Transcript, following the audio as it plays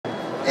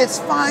It's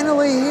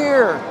finally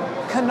here.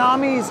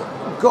 Konami's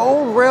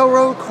Gold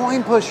Railroad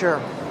Coin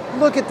Pusher.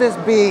 Look at this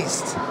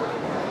beast.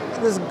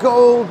 This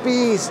gold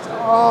beast.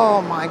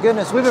 Oh my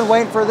goodness, we've been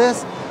waiting for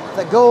this.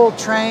 The gold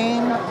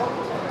train,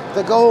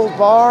 the gold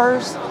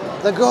bars,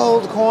 the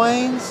gold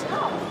coins.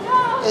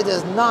 It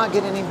does not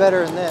get any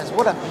better than this.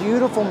 What a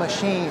beautiful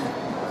machine.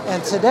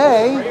 And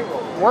today,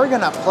 we're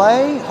gonna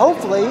play,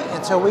 hopefully,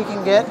 until we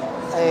can get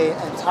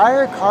an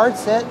entire card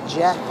set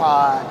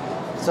jackpot.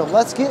 So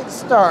let's get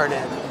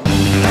started.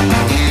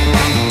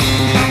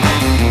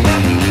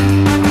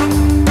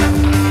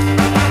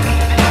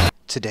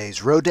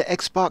 Today's Road to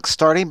Xbox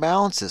starting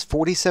balance is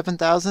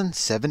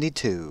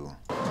 $47,072.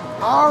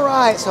 All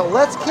right, so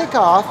let's kick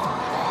off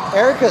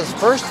Erica's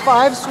first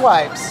 5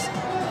 swipes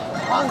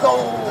on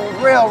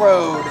Gold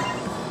Railroad.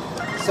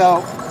 So,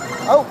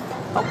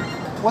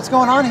 what's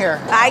going on here?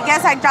 I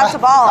guess I dropped a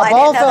ball. A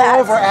ball fell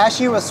over as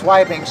she was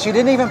swiping. She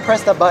didn't even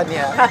press the button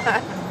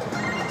yet.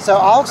 So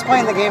I'll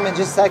explain the game in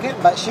just a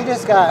second, but she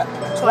just got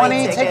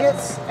 20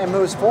 tickets and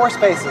moves 4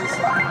 spaces.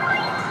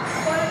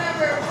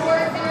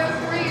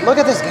 Look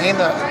at this game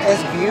though,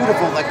 it's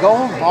beautiful. The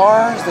gold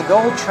bars, the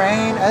gold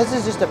train, this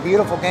is just a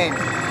beautiful game.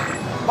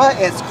 But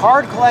it's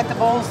card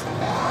collectibles,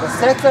 the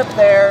set's up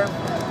there.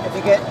 If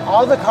you get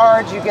all the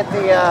cards, you get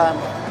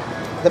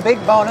the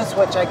big bonus,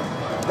 which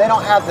they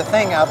don't have the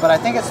thing up, but I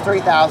think it's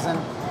 3,000.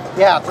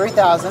 Yeah,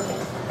 3,000.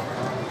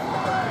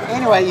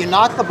 Anyway, you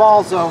knock the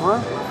balls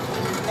over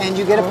and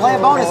you get to play a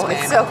bonus game.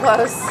 It's so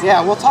close. Yeah,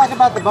 we'll talk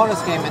about the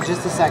bonus game in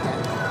just a second.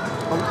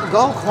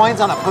 Gold coins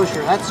on a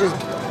pusher, that's just,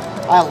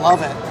 I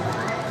love it.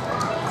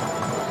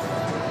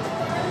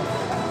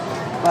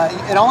 But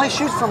it only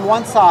shoots from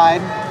one side.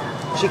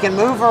 She can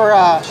move her,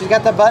 she's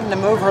got the button to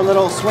move her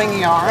little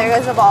swingy arm. There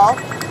goes a ball.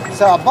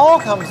 So a ball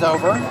comes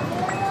over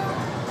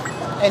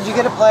and you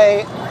get to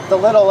play the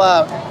little,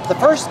 the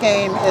first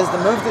game is the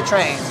move the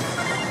train.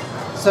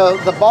 So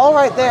the ball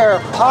right there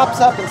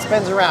pops up and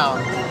spins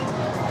around.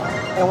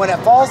 And when it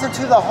falls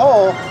into the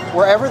hole,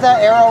 wherever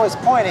that arrow is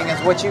pointing is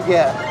what you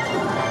get.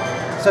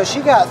 So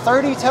she got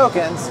 30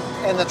 tokens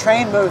and the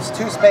train moves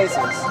 2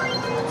 spaces.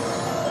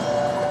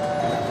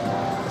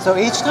 So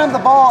each time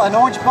an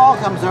orange ball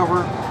comes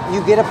over,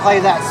 you get to play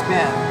that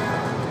spin.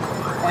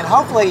 And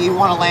hopefully you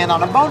want to land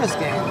on a bonus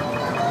game.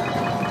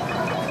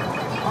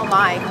 Oh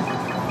my.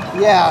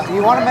 Yeah,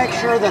 you want to make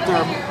sure that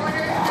they're...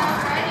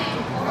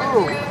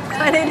 Oh.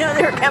 I didn't know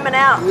they were coming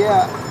out.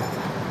 Yeah.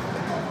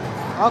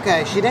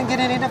 Okay, she didn't get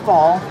any to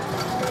fall.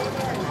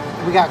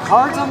 We got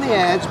cards on the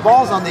edge,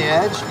 balls on the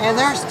edge, and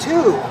there's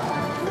 2.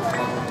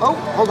 Oh,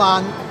 hold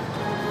on.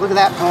 Look at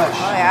that push.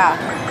 Oh yeah.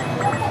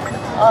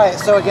 All right,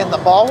 so again, the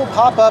ball will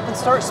pop up and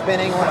start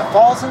spinning. When it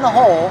falls in the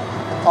hole,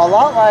 a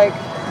lot like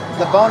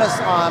the bonus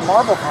on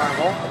Marble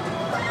Carnival,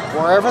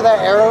 wherever that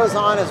arrow is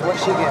on is what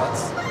she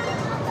gets.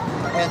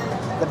 And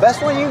the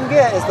best one you can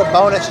get is the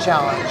bonus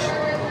challenge.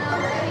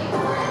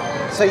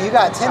 So you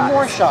got 10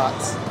 more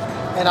shots.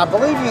 And I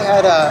believe you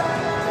had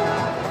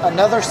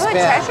another spin.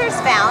 Ooh,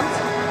 treasure's found.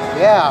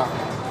 Yeah.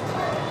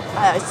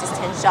 Oh, it's just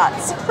 10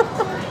 shots.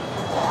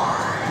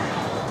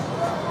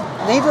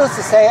 Needless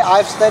to say,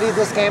 I've studied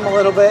this game a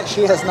little bit.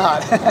 She has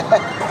not.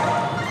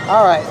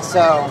 All right,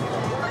 so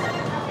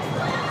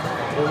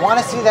we want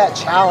to see that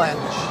challenge.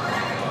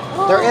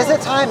 There is a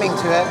timing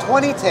to it,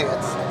 20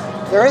 tickets.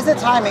 There is a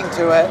timing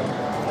to it.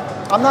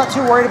 I'm not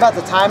too worried about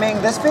the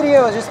timing. This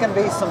video is just going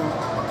to be some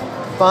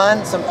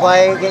fun, some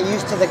play, get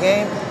used to the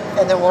game,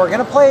 and then we're going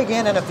to play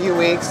again in a few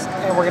weeks,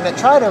 and we're going to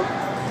try to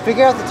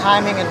figure out the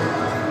timing and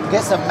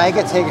get some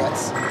mega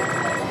tickets.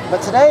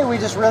 But today we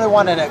just really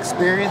wanted to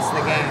experience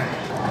the game.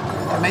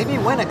 And maybe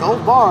win a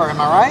gold bar, am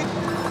I right?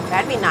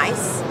 That'd be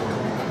nice.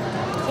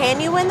 Can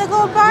you win the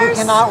gold bars? You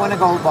cannot win a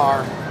gold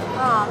bar.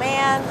 Oh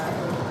man.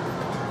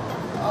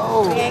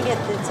 Oh. We're gonna get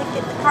the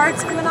ticket, the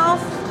cards coming off.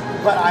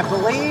 But I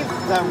believe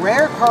the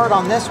rare card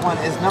on this one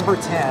is number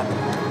 10.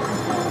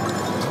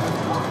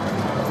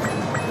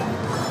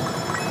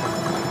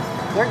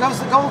 There goes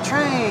the gold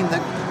train.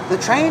 The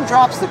train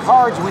drops the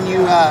cards when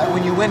you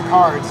win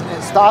cards.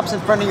 It stops in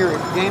front of your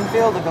game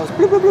field and goes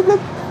bloop, bloop, bloop,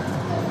 bloop.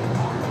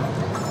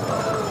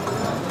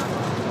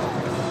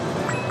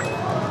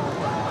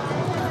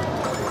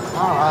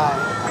 All right.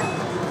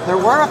 There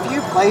were a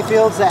few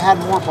playfields that had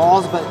more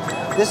balls, but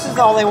this is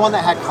the only one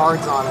that had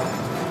cards on it.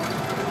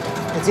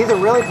 It's either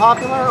really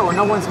popular or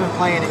no one's been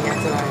playing it yet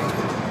today.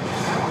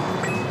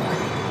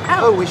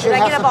 Oh, we should did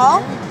I get a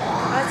ball? here?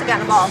 I must have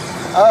gotten a ball.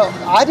 Oh,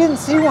 I didn't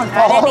see one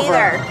fall over. I didn't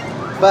either.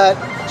 But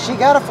she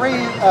got a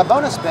free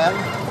bonus spin.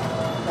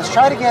 Let's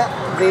try to get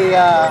the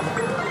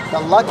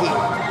lucky.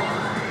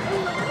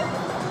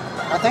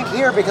 I think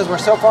here, because we're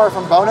so far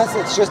from bonus,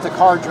 it's just a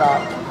card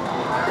drop.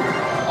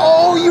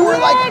 Oh, you were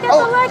like,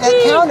 oh,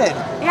 it counted.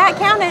 Yeah, it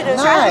counted. It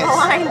was right on the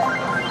line.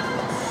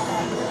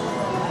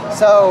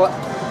 So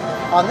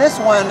on this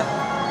one,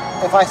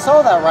 if I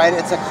saw that right,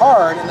 it's a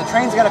card, and the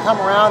train's gonna come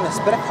around and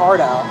spit a card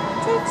out.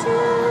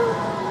 Choo-choo.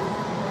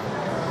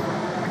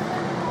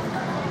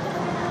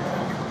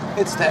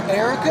 It's the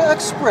Erica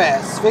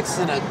Express,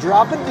 fixing a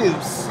drop a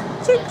deuce.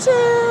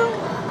 Choo-choo.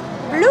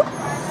 Bloop.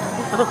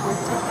 Oh,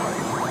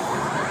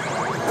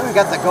 we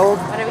got the gold.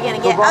 What are we gonna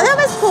get? gold Oh, bars. that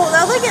was cool.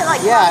 Though, look at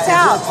like Yeah, pops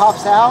out. it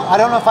pops out. I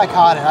don't know if I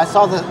caught it. I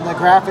saw the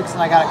graphics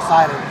and I got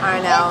excited. I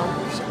know.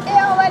 It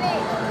already,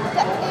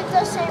 it's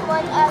the same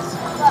one as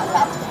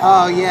that.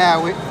 Oh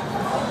yeah,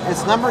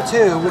 it's number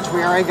 2, which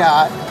we already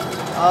got.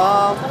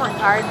 Oh, come on,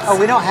 cards. Oh,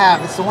 we don't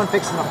have. It's the one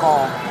fixing the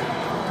fall.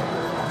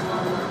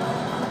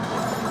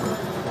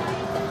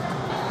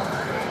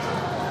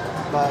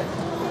 But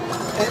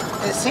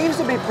it seems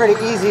to be pretty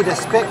easy to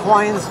spit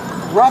coins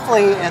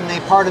roughly in the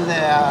part of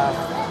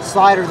the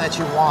slider that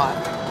you want.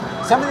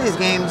 Some of these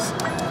games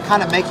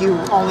kind of make you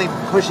only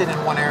push it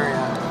in one area.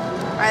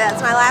 All right,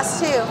 that's my last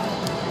 2.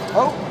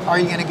 Oh, are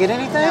you gonna get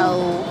anything?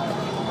 No.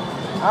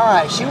 All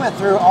right, she went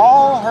through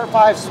all her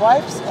 5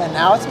 swipes and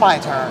now it's my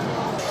turn.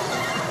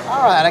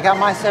 All right, I got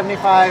my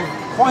 75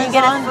 coins You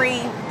get on. a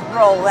free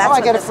roll. That's Oh, I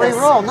what get a this free is.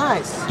 roll,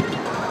 nice.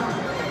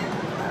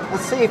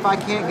 Let's see if I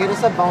can't get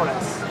us a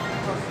bonus.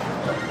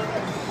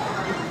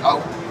 Oh,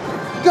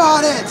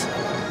 got it!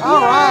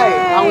 All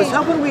right, I was Yay.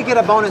 hoping we get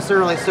a bonus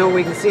early so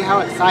we can see how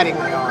exciting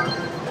they are.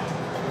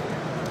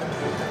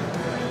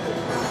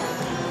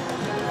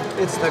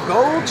 It's the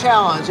gold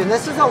challenge, and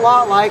this is a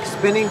lot like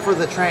spinning for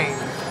the train.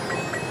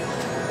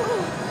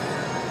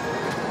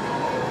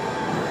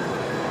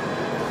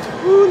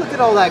 Ooh, look at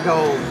all that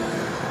gold.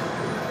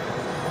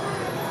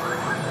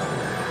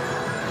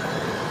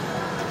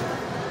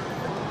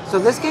 So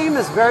this game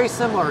is very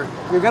similar.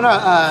 You're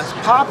gonna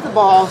pop the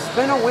ball,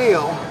 spin a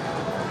wheel,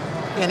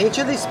 and each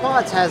of these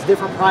spots has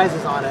different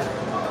prizes on it.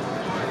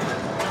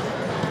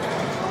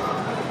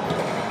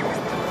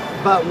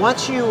 But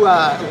once you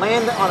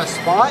land on a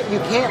spot, you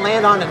can't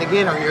land on it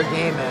again or your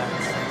game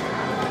ends.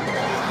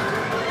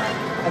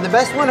 And the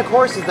best one, of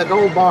course, is the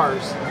gold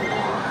bars.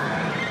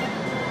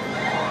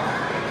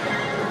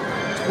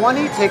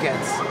 20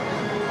 tickets.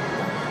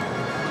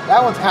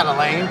 That one's kind of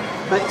lame,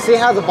 but see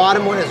how the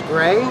bottom one is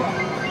gray?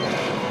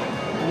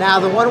 Now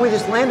the one we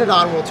just landed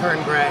on will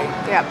turn gray.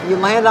 Yep. You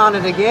land on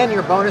it again,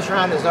 your bonus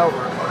round is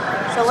over.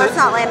 So let's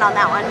not land on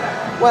that one.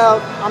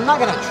 Well, I'm not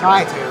gonna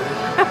try to.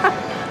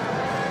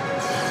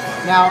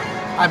 Now,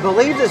 I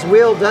believe this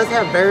wheel does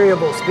have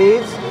variable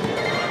speeds,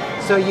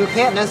 so you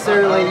can't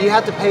necessarily, you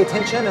have to pay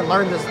attention and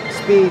learn the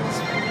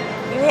speeds.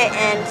 You hit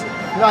end.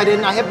 No, I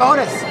didn't, I hit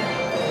bonus.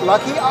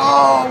 Lucky,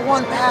 oh,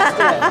 one past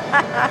it.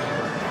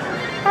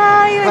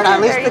 Oh, you But had at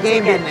least 30 the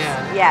game tickets. didn't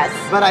end. Yes.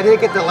 But I did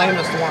get the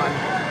lamest one.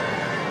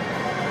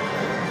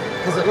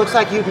 Because it looks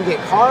like you can get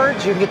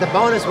cards, you can get the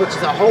bonus, which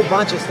is a whole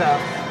bunch of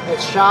stuff.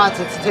 It's shots,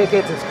 it's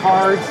tickets, it's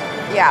cards.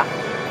 Yeah.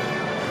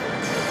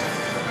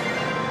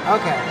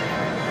 Okay.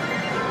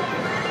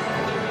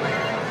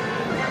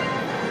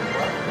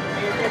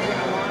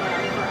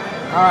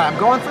 All right, I'm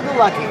going for the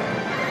lucky.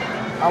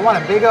 I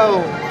want a big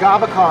old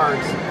gob of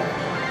cards.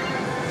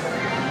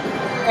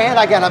 And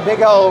I got a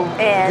big old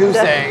goose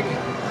egg.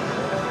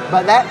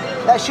 But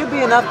that should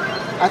be enough.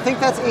 I think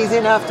that's easy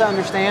enough to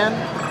understand.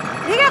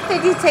 You got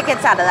 50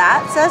 tickets out of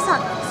that, so it's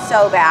not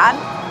so bad.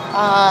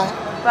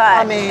 But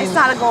I mean, it's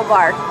not a gold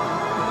bar.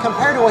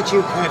 compared to what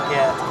you could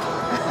get.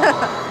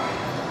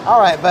 All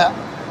right, but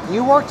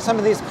you worked some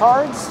of these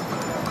cards,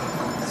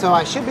 so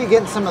I should be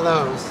getting some of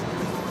those.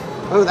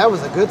 Oh, that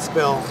was a good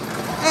spill.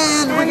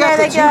 And we got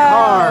the 2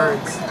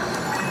 cards.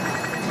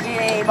 Did you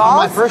get any On balls?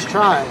 my first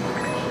try.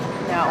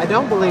 No. I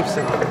don't believe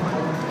so.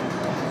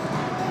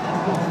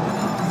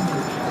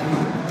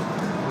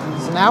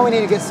 So now we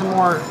need to get some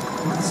more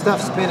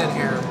stuff spinning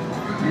here.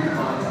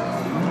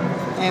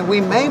 And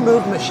we may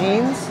move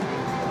machines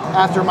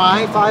after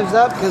my 5's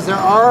up, because there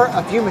are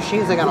a few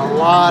machines that got a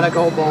lot of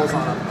gold balls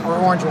on them, or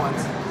orange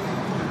ones.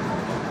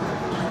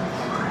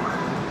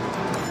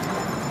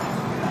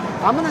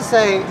 I'm gonna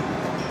say,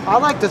 I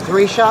like the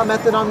 3-shot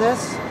method on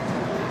this.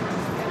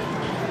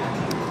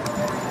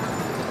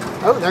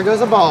 Oh, there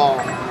goes a ball.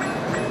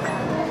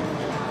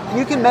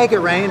 You can make it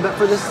rain, but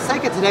for the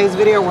sake of today's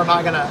video, we're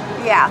not gonna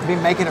be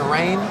making it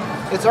rain.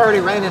 It's already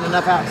raining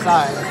enough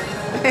outside.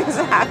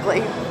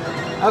 Exactly.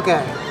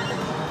 Okay,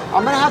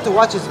 I'm gonna have to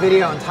watch this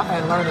video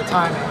and learn the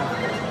timing.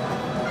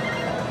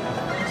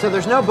 So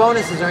there's no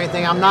bonuses or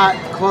anything. I'm not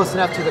close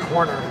enough to the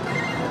corner.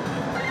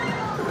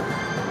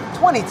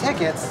 20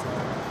 tickets?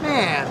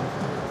 Man.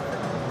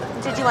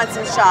 Did you want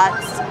some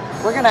shots?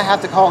 We're gonna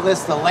have to call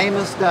this the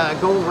lamest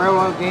Gold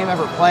Railroad game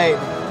ever played.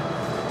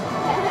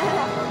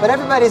 But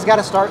everybody's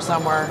gotta start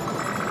somewhere.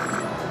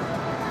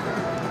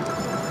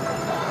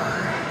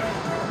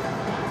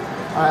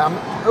 All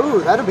right,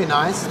 ooh, that'll be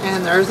nice.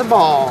 And there's a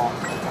ball.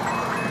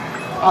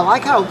 I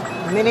like how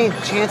many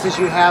chances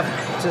you have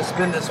to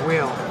spin this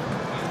wheel.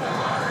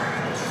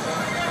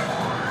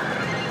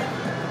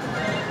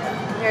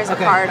 There's a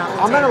card on the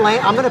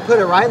table. I'm gonna put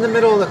it right in the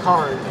middle of the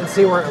card and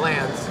see where it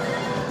lands.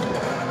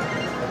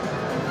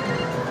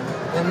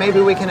 And maybe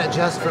we can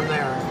adjust from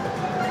there.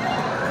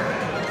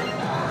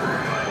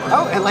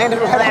 Oh, it landed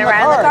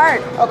right on the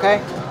card.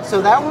 Okay, so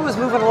that one was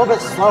moving a little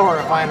bit slower,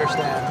 if I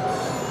understand.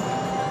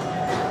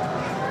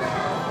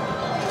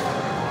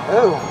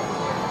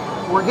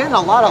 Oh, we're getting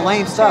a lot of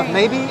lame stuff.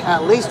 Maybe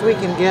at least we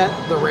can get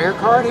the rare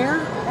card here.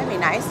 That'd be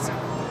nice.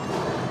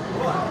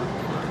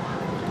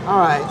 All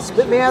right,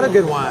 spit me out a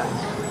good one.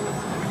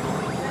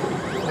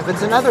 If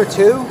it's another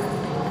 2,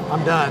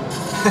 I'm done.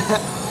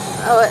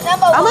 Oh, it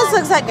Number almost 1.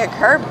 looks like a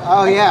Kirby.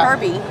 Oh yeah.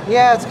 Kirby.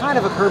 Yeah, it's kind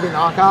of a Kirby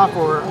knockoff,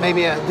 or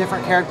maybe a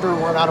different character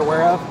we're not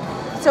aware of.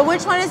 So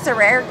which one is the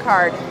rare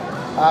card?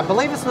 I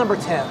believe it's number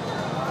 10.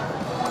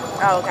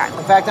 Oh, okay.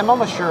 In fact, I'm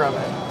almost sure of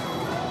it.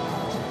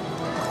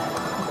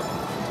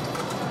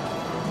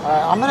 All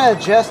right, I'm gonna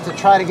adjust to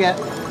try to get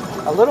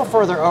a little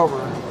further over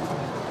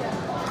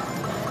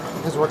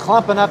because we're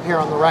clumping up here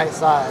on the right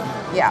side.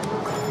 Yeah.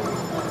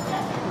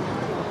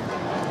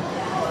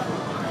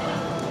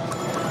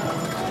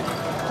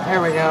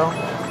 There we go.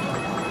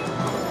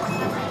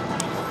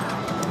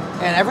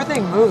 And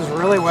everything moves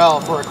really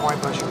well for a coin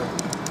pusher.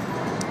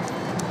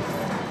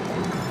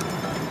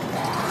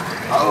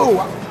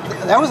 Oh,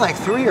 that was like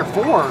 3 or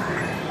 4.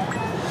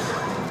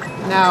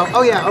 Now,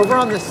 oh yeah, over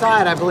on the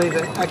side, I believe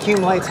it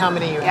accumulates how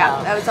many you Yeah,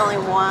 have. that was only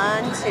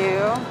 1, 2,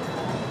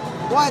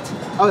 What?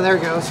 Oh, there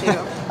it goes. 2.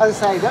 I was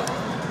saying, yep.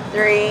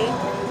 3.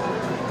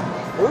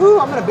 Ooh,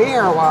 I'm gonna be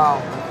here a while.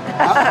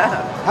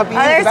 Hope you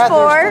use the there's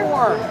bathroom.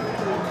 4.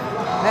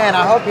 Man,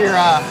 I hope you're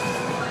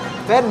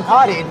fed and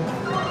potted.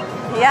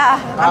 Yeah,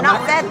 I'm not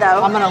gonna- fed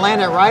though. I'm gonna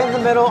land it right in the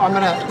middle. I'm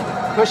gonna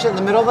push it in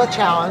the middle of the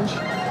challenge.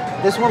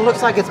 This one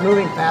looks like it's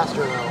moving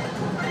faster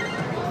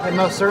though. It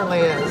most certainly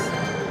is.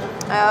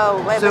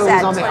 Oh, what So was it that?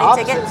 was on the 20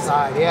 opposite tickets?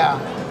 side, yeah.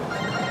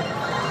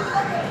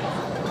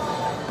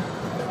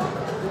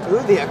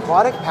 Ooh, the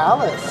aquatic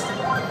palace.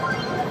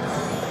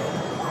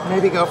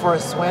 Maybe go for a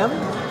swim.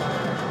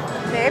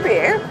 Maybe.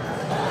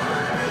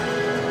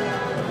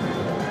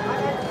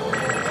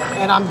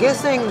 And I'm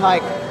guessing,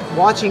 like,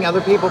 watching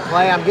other people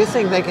play, I'm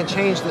guessing they can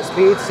change the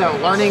speed, so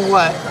learning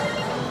what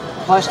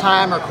Plush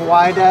Time or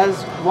Kawaii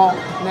does won't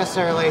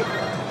necessarily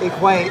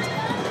equate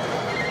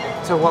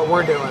to what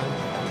we're doing.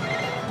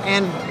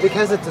 And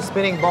because it's a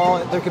spinning ball,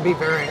 there could be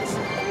variance.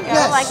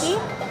 Yeah, lucky.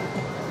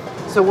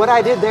 So what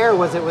I did there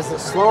was it was the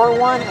slower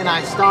one, and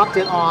I stopped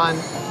it on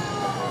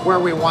where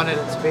we wanted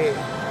it to be.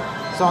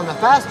 So on the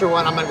faster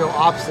one, I'm gonna go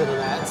opposite of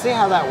that and see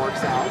how that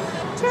works out.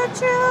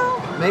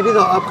 Choo-choo. Maybe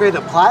they'll upgrade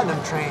the platinum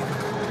train.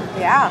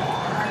 Yeah.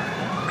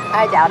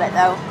 I doubt it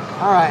though.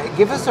 All right,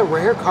 give us a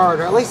rare card,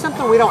 or at least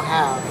something we don't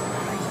have.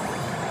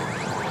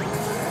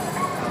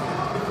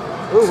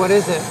 Ooh, what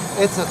is it?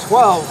 It's a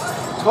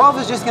 12. 12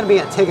 is just gonna be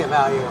a ticket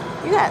value.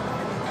 You got,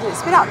 did it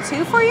spit out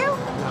 2 for you?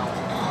 No.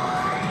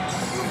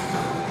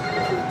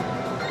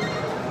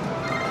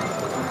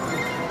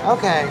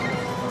 Okay.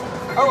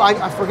 Oh,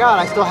 I forgot,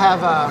 I still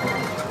have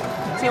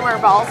 2 more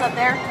balls up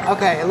there.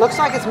 okay, it looks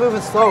like it's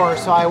moving slower,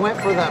 so I went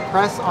for the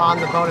press on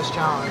the bonus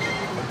challenge.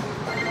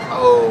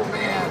 Oh,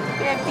 man.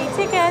 50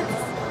 tickets.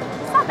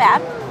 It's not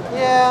bad, but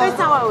Yeah. it's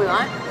not what we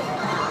want.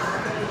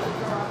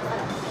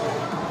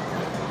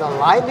 The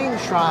lightning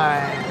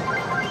shrine.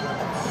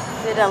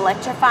 Is it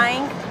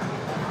electrifying?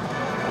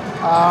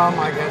 Oh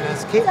my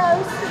goodness.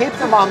 Keep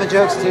the mama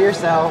jokes to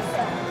yourself.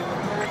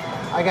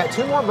 I got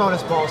 2 more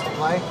bonus balls to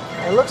play.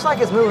 It looks like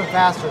it's moving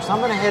faster, so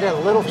I'm gonna hit it a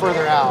little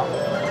further out.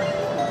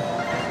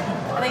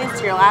 I think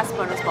it's your last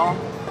bonus ball.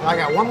 I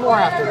got 1 more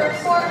after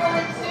this.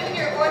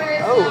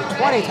 Oh,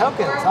 20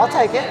 tokens, I'll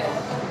take it.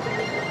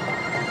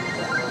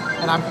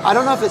 And I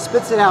don't know if it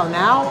spits it out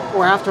now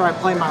or after I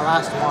play my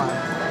last one.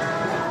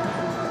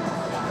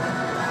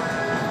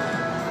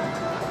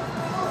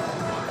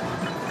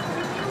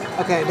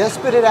 Okay, it does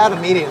spit it out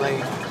immediately.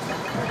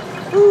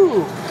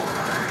 Ooh.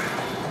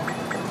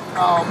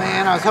 Oh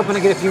man, I was hoping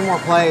to get a few more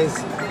plays.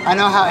 I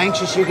know how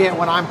anxious you get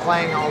when I'm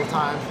playing all the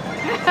time.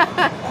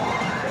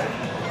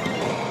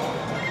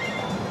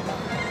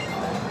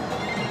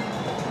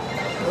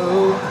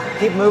 Ooh,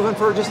 keep moving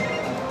for just...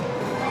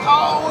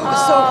 Oh, it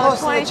was so close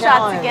to 20 the shots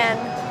challenge. again.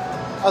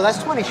 Oh,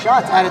 that's 20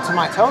 shots added to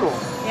my total.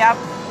 Yep.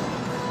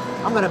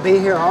 I'm gonna be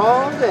here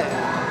all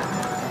day.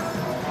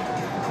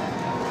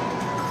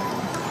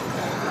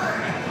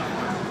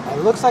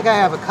 It looks like I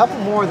have a couple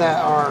more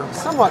that are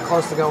somewhat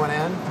close to going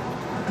in.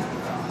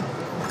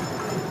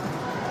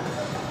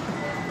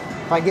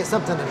 If I get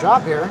something to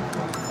drop here.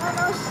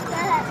 Almost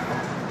there.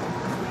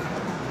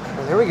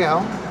 Well, there we go.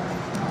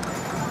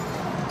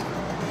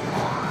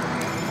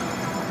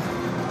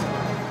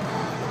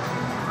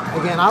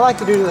 Again, I like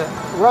to do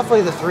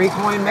roughly the 3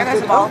 coin There goes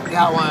method. the ball. Oh,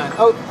 got one.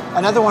 Oh,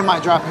 another one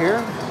might drop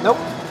here. Nope.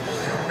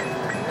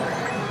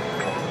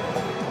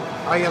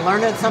 Are you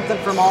learning something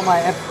from all my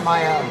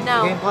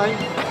No. gameplay?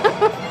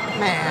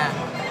 Man,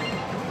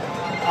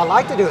 I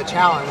like to do a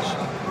challenge.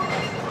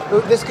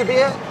 Ooh, this could be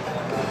it.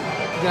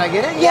 Did I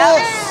get it?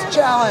 Yes,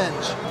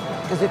 challenge.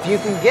 Because if you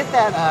can get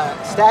that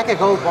stack of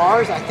gold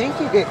bars, I think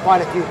you get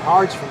quite a few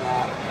cards from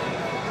that.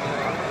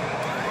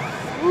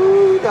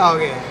 Ooh,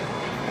 doggy.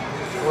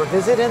 We're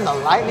visiting the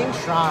Lightning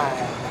Shrine.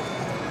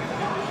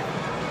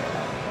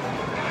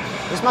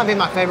 This might be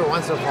my favorite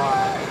one so far.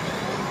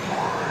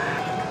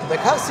 The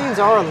cutscenes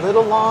are a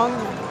little long.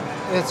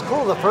 It's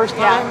cool the first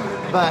time,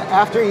 but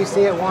after you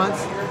see it once.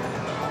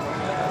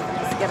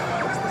 Skip.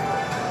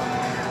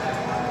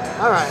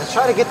 All right, let's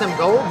try to get them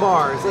gold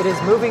bars. It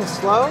is moving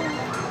slow.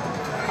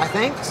 I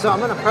think. So I'm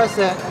gonna press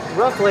it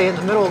roughly in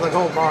the middle of the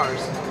gold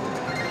bars.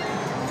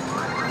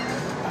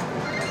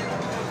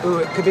 Ooh,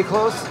 it could be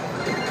close.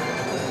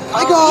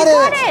 I got You it!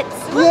 got it!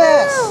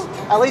 Yes!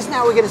 Woohoo! At least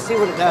now we get to see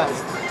what it does.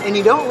 And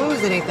you don't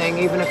lose anything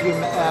even if you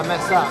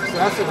mess up. So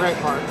that's the great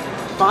part.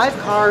 5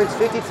 cards,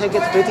 50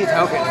 tickets, 50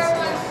 tokens.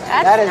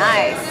 That's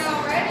nice.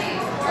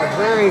 A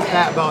very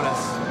fat bonus.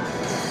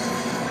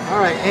 All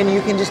right, and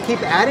you can just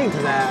keep adding to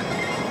that.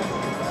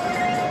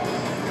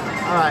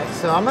 All right,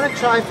 so I'm gonna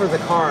try for the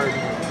card.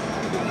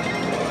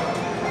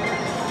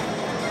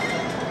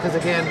 Because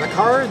again, the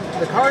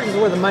card is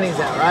where the money's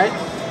at, right?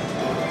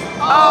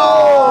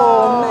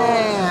 Oh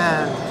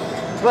man!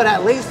 But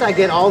at least I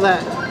get all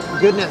that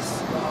goodness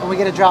when we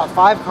get to drop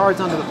 5 cards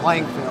onto the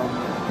playing field.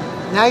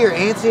 Now you're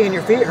antsy and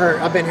your feet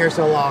hurt. I've been here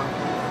so long.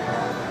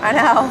 I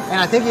know.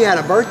 And I think you had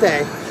a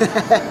birthday.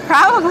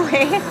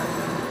 Probably.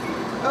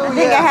 Oh, I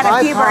think I had a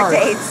few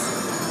birthdays.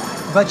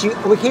 But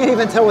we can't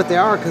even tell what they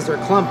are because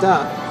they're clumped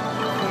up.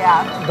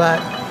 Yeah.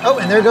 But, oh,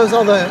 and there goes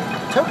all the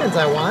tokens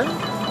I won.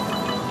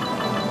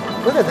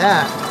 Look at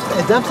that.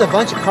 It dumps a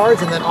bunch of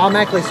cards and then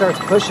automatically starts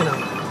pushing them.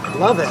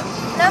 Love it.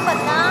 Number 9.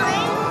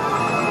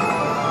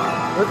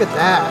 Look at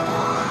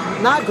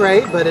that. Not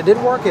great, but it did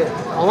work it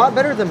a lot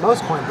better than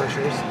most coin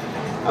pushers.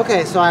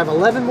 Okay, so I have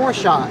 11 more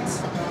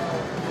shots.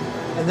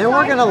 And then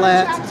we're gonna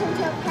let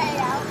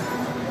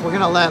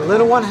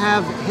little one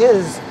have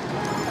his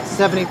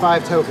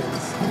 75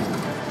 tokens.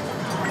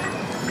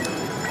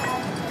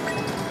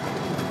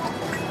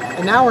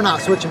 And now we're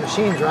not switching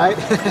machines, right?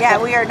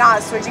 Yeah, we are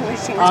not switching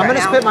machines I'm right gonna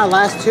now. spit my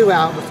last 2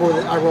 out before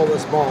I roll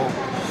this ball.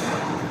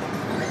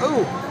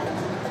 Ooh.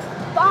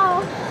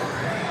 Ball.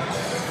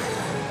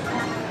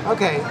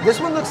 Okay, this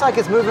one looks like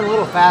it's moving a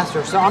little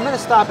faster, so I'm gonna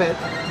stop it,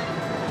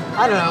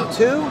 I don't know,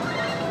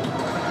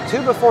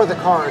 2 before the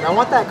card. I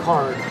want that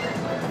card.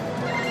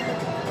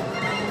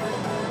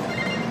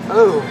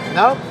 Ooh,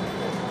 nope.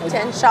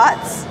 10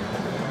 shots.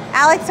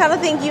 Alex, I don't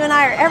think you and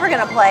I are ever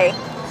gonna play.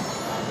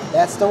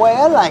 That's the way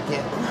I like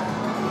it.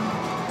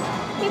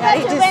 He Yeah,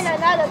 he must have just- been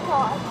another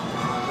card.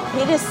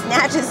 He just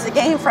snatches the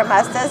game from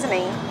us, doesn't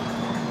he?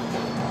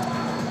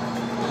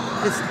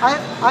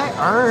 I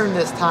earned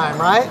this time,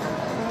 right?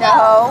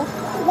 No.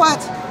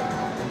 What?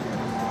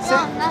 See,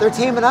 no. they're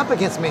teaming up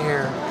against me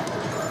here.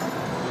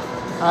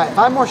 All right,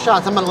 5 more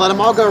shots. I'm gonna let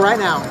them all go right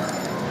now.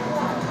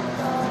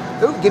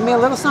 Ooh, give me a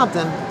little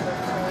something.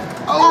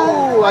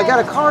 Oh, I got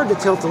a card to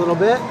tilt a little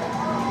bit.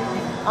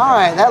 All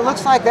right, that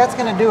looks like that's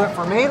gonna do it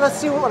for me. Let's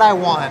see what I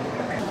won.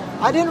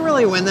 I didn't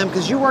really win them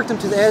because you worked them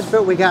to the edge,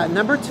 but we got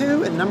number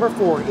 2 and number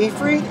 4,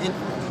 Ifrit and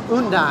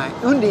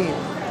Undine.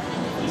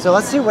 So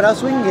let's see what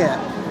else we can get.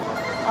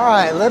 All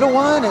right, little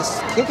one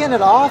is kicking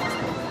it off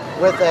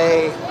with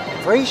a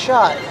free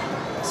shot.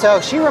 So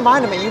she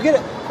reminded me,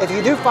 if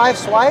you do 5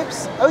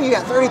 swipes, oh, you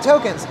got 30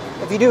 tokens.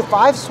 If you do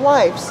 5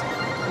 swipes,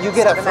 you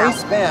get a free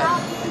spin.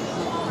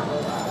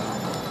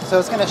 So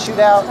it's gonna shoot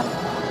out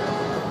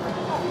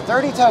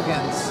 30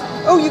 tokens.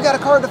 Oh, you got a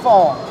card to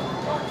fall.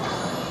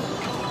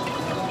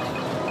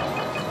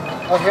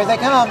 Oh, here they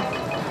come.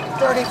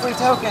 30 free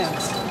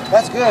tokens.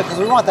 That's good, because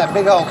we want that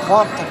big old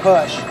clump to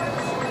push.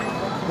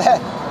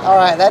 All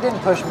right, that didn't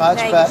push much,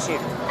 Now you but can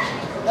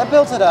shoot. that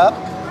built it up.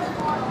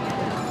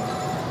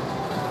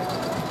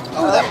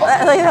 Oh, that ball.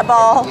 Look at the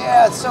ball.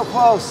 Yeah, it's so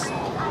close.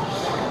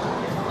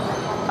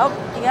 Oh,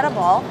 you got a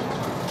ball.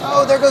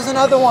 Oh, there goes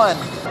another one.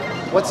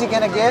 What's he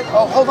gonna get?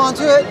 Oh, hold on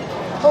to it.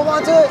 Hold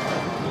on to it.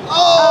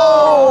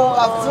 Oh,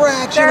 a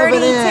fraction of 30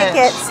 an inch.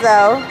 tickets,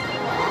 though.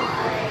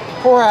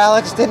 Poor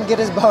Alex didn't get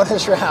his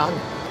bonus round.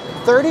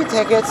 30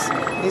 tickets.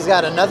 He's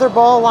got another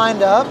ball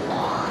lined up.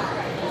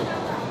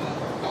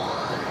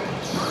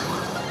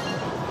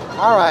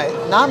 All right,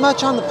 not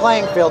much on the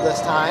playing field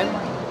this time,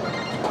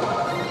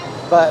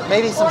 but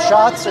maybe some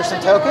shots or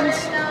some tokens.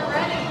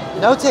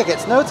 No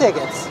tickets, no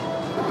tickets.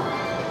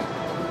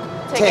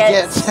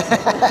 Tickets.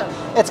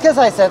 It's because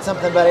I said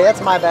something, buddy.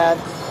 That's my bad.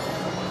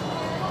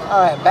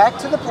 All right, back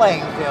to the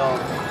playing field.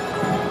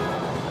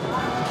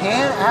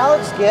 Can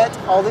Alex get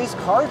all these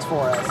cards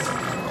for us?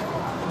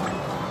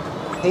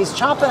 He's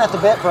chomping at the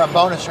bit for a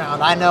bonus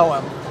round. I know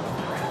him.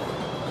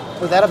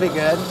 Oh, that'll be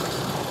good.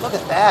 Look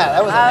at that.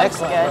 That was an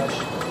excellent good.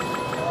 push.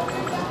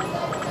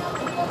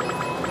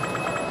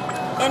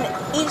 And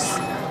each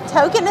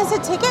token is a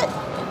ticket?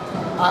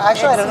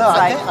 Actually, I don't know.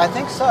 It seems I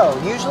think so.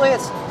 Usually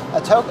it's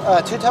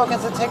 2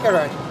 tokens a ticket,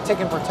 or a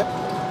ticket per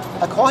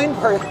a coin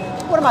per.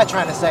 What am I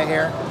trying to say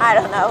here? I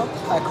don't know.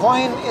 A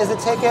coin is a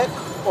ticket,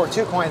 or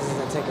 2 coins is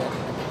a ticket.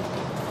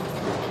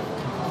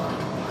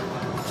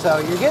 So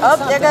you're getting Oh,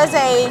 something. there goes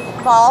a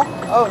ball.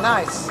 Oh,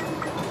 nice.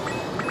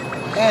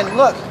 And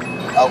look.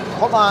 Oh,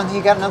 hold on.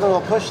 He got another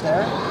little push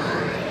there.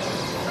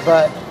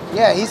 But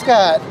yeah, he's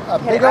got a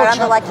Hit big it right old on the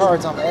chunk of lucky.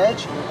 cards on the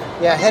edge.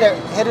 Yeah,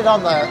 hit it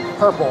on the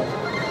purple.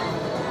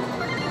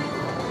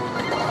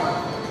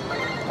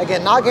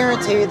 Again, not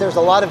guaranteed. There's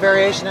a lot of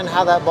variation in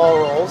how that ball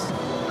rolls.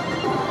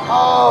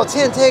 Oh,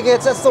 10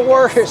 tickets. That's the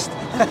worst.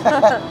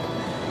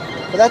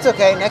 But that's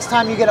okay. Next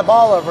time you get a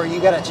ball over, you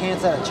got a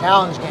chance at a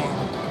challenge game.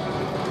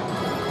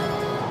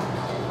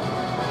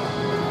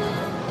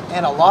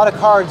 and a lot of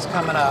cards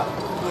coming up.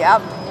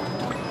 Yep.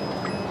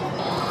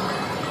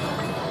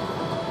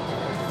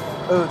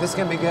 Ooh, this is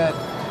gonna be good.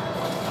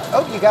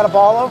 Oh, you got a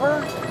ball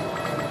over?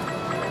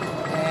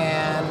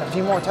 And a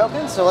few more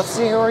tokens, so let's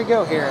see where we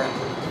go here.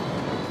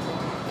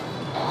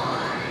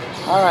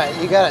 All right,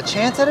 you got a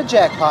chance at a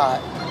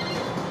jackpot.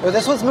 Oh,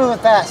 this one's moving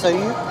fast, so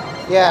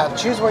yeah,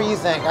 choose where you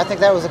think. I think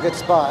that was a good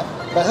spot,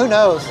 but who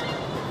knows?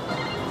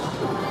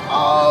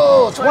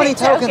 Oh, 20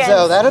 tokens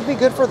though. That would be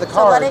good for the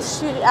cards.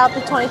 So let it shoot out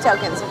the 20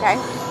 tokens, okay?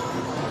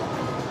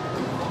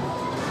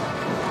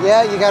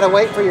 Yeah, you gotta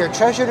wait for your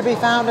treasure to be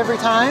found every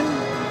time.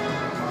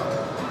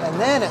 And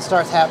then it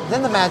starts happening,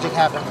 then the magic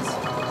happens.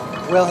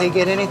 Will he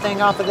get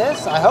anything off of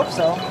this? I hope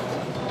so.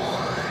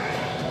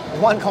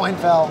 One coin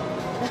fell.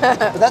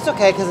 But that's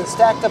okay, because it's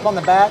stacked up on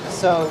the back,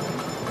 so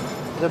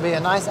there'll be a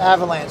nice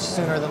avalanche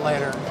sooner than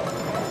later.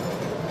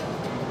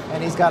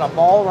 And he's got a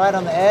ball right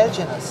on the edge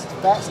and a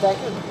fat stack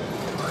of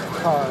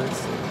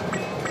cards.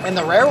 And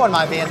the rare one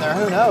might be in there,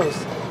 who knows?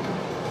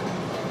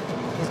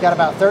 He's got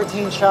about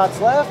 13 shots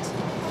left.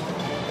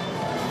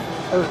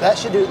 Oh, that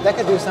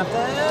could do something.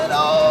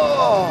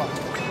 Oh!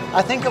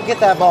 I think he'll get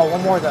that ball.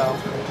 One more though.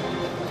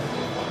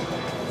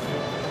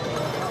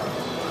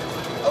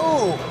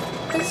 Oh!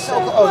 It's so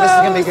close. Oh, this is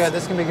gonna be good.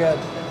 This is gonna be good.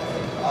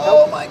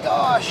 Oh my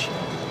gosh!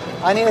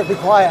 I need to be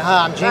quiet,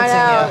 huh? I'm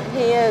jinxing you.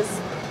 He is.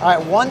 All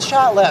right, one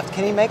shot left.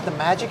 Can he make the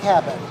magic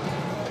happen?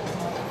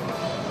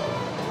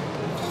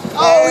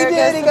 Oh, he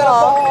did. He got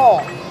a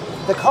ball.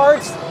 The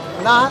cards,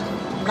 not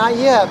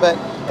yet. But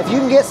if you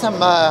can get some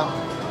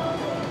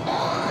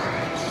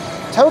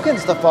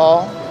tokens to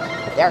fall,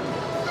 there.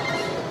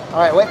 All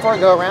right, wait for it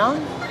to go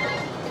around,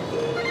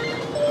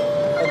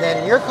 and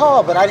then your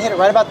call. But I'd hit it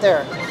right about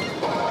there.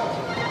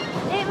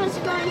 It was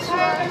going slow.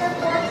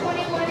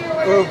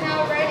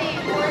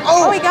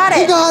 Oh, he got it.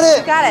 He got it.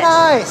 He got it.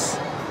 Nice.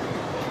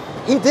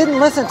 He didn't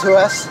listen to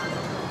us,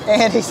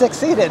 and he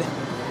succeeded.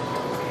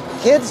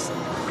 Kids,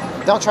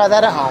 don't try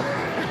that at home.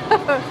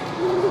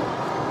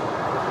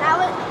 Now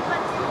what's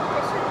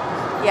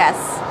in the Yes.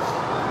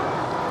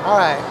 All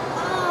right.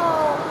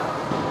 Oh.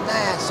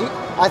 Nice.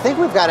 I think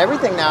we've got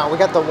everything now. We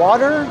got the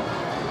water,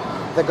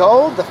 the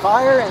gold, the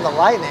fire, and the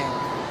lightning.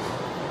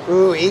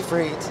 Ooh,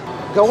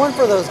 Ifrit. Going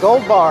for those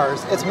gold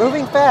bars. It's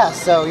moving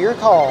fast, so your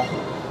call.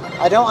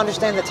 I don't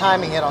understand the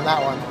timing yet on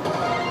that one.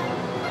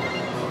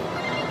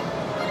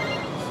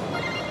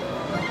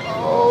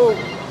 Oh,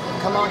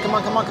 come on, come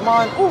on, come on, come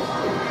on. Ooh.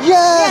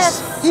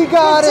 Yes! He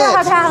got it!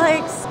 Good job,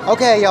 Alex.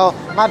 Okay, y'all,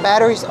 our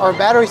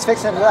battery's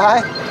fixing to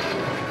die.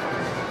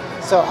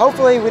 So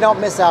hopefully we don't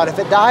miss out. If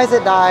it dies,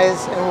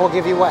 and we'll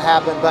give you what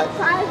happened. But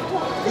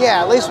yeah,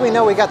 at least we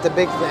know we got the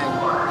big thing.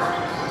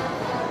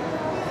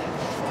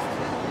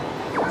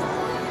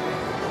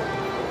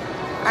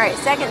 All right,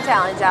 second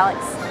challenge, Alex.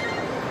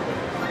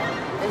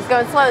 It's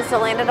going slow, so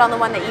land it on the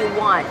one that you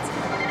want.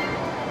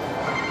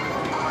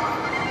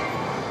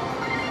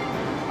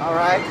 All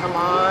right, come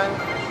on.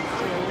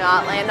 Do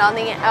not land on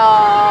the,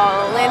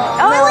 I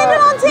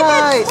landed on tickets.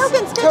 Nice.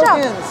 Tokens, good job.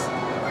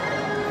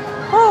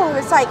 Oh,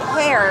 it's like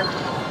hair.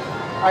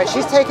 All right,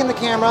 she's taking the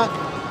camera.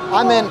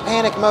 I'm in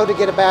panic mode to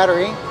get a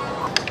battery.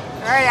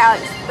 All right,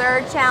 Alex,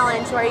 third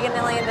challenge. Where are you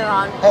gonna land it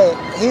on? Hey,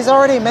 he's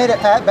already made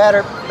it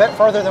bit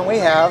further than we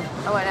have.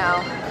 Oh, I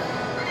know.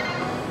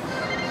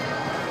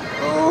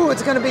 Ooh,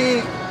 it's gonna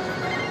be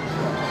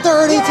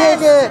 30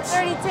 tickets.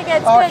 30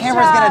 tickets, Oh, our good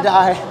camera's job. gonna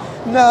die.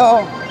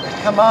 No,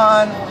 come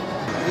on.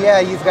 Yeah,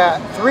 you've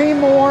got 3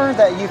 more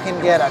that you can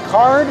get a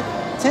card,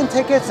 10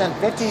 tickets, and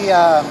 50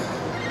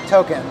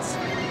 tokens.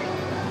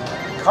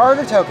 Card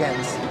or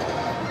tokens?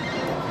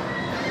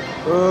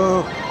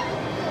 Ooh.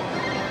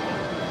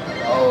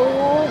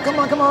 Oh, come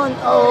on, come on.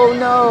 Oh,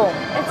 no.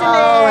 It's a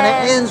Oh, and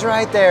miss. it ends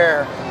right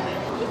there.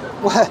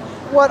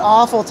 What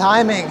awful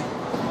timing.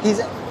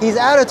 He's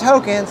out of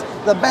tokens,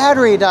 the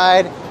battery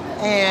died,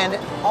 and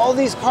all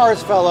these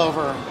cards fell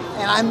over,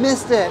 and I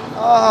missed it.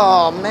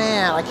 Oh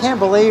man, I can't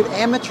believe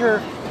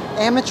amateur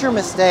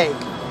mistake.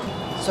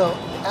 So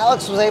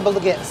Alex was able to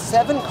get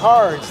 7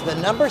 cards, the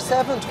number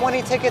 7,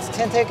 20 tickets,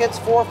 10 tickets,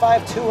 4,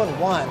 5, 2, and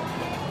 1.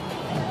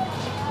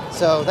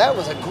 So that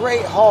was a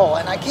great haul,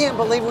 and I can't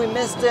believe we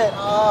missed it.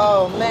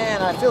 Oh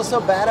man, I feel so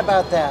bad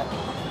about that.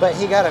 But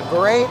he got a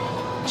great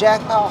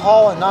jackpot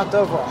haul and knocked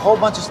over a whole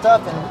bunch of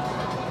stuff,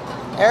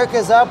 and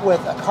Erica's up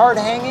with a card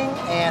hanging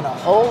and a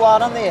whole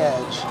lot on the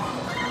edge.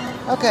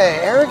 Okay,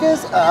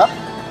 Erica's up.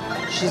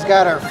 She's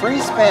got her free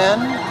spin.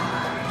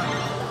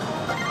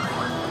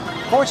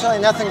 Fortunately,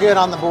 nothing good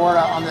on the board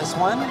on this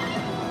one.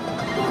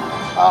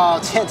 Oh,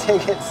 10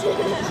 tickets.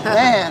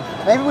 Man,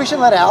 maybe we should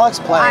let Alex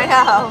play. I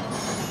know.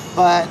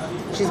 But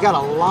she's got a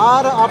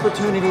lot of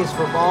opportunities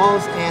for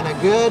balls and a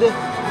good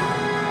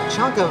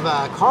chunk of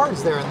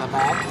cards there in the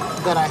back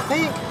that I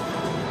think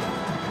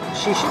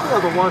she should be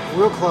able to work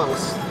real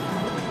close.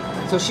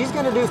 So she's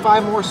going to do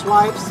 5 more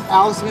swipes,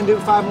 Alex is going to do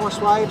 5 more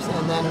swipes,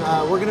 and then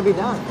we're going to be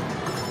done.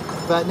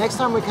 But next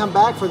time we come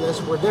back for this,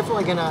 we're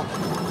definitely going to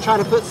try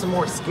to put some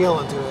more skill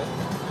into it.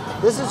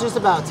 This is just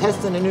about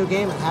testing a new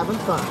game and having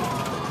fun.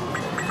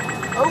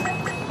 Oh,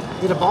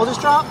 Did a ball just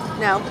drop?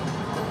 No.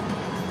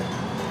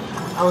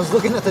 I was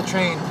looking at the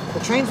train. The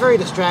train's very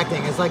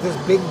distracting. It's like this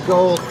big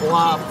gold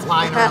blob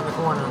flying around the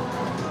corner.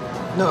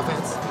 No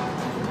offense.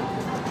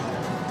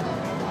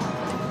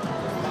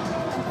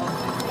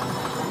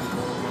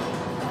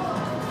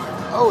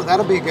 Oh,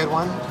 that'll be a good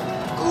one.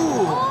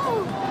 Ooh.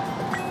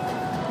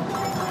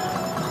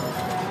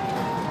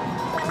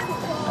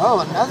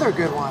 Oh, another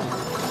good one.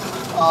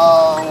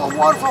 Oh, a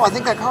waterfall. I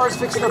think that card's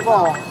fixing to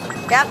fall.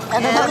 Yep.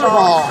 And another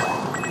ball.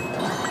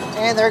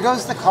 And there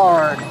goes the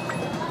card.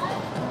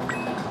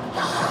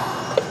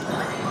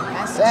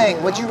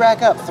 Dang, would you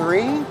rack up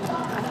 3?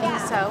 I think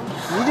so.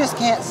 You just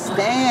can't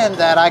stand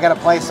that I gotta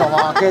play so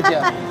long, could you?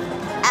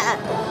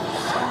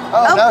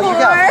 Oh, no, 4. you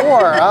got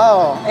 4.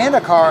 Oh, and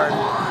a card.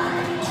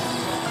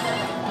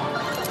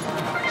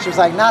 She was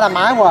like, not on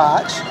my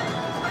watch.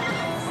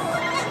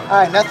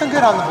 All right, nothing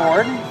good on the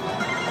board.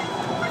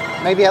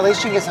 Maybe at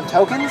least you can get some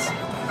tokens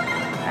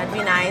That'd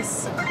be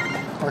nice.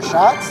 or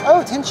shots.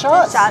 Oh, 10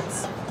 shots.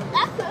 Shots.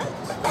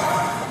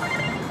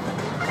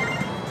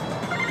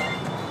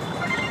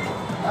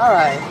 All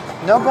right,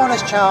 no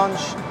bonus challenge.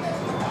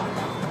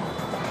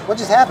 What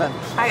just happened?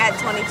 I got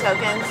 20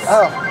 tokens.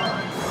 Oh,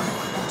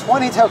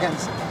 20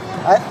 tokens.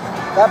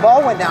 That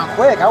ball went down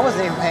quick. I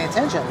wasn't even paying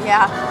attention.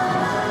 Yeah.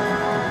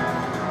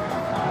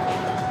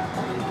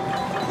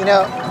 You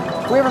know,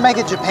 if we ever make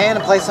it Japan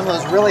and play some of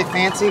those really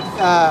fancy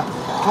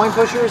coin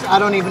pushers, I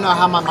don't even know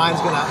how my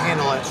mind's gonna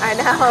handle it. I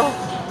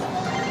know.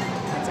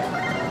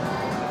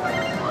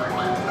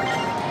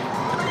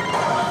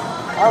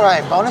 All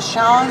right, bonus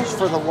challenge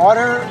for the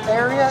water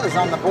area is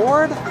on the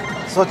board.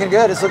 It's looking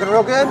good. It's looking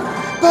real good.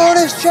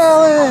 Bonus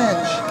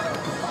challenge.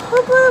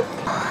 Whoop, whoop.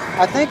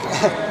 I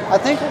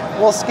think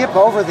we'll skip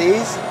over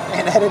these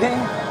in editing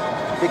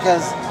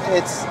because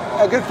it's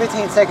a good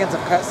 15 seconds of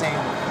cutscene.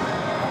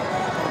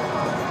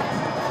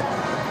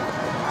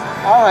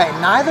 All right,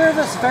 neither of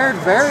us fared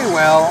very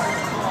well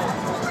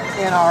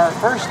in our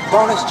first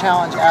bonus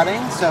challenge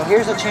outing, so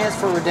here's a chance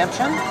for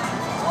redemption.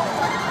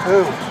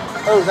 Ooh,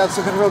 oh, that's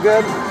looking real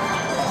good.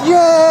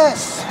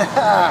 Yes!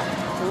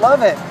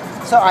 Love it.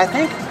 So I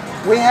think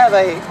we have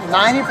a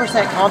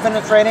 90%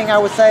 confidence rating, I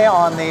would say,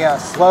 on the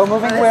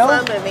slow-moving wheel.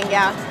 Slow moving,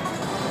 yeah.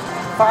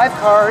 5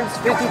 cards,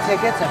 50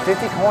 tickets, and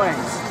 50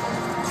 coins.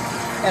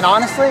 And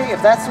honestly,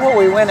 if that's what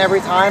we win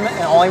every time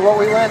and only what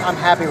we win, I'm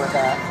happy with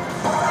that.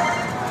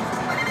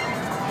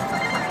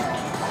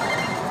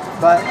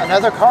 But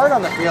another card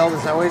on the field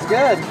is always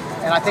good.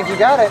 And I think you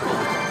got it.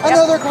 Yep.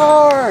 Another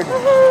card!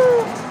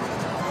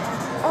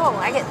 Oh,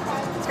 I get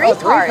 3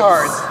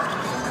 cards.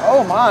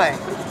 Oh my.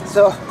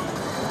 So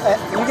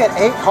you get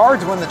 8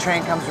 cards when the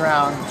train comes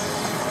around.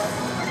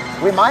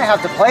 We might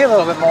have to play a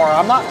little bit more.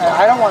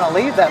 I don't want to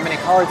leave that many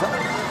cards.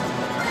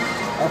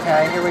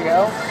 Okay, here we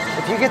go.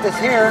 If you get this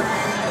here,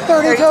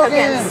 30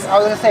 tokens. I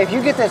was gonna say, if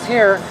you get this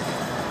here,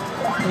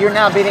 you're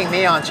now beating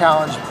me on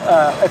challenge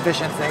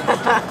efficiency.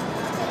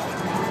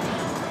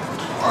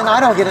 And I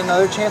don't get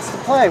another chance to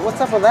play. What's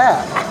up with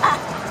that?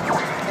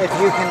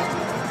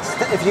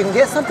 If you can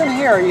get something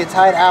here, you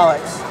tied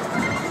Alex.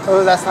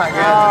 Oh, that's not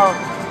good. Oh,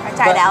 I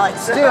tied Alex.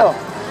 Still,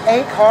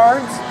 8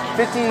 cards,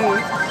 50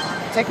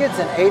 tickets,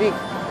 and 80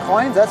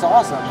 coins. That's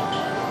awesome.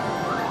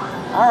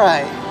 All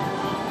right,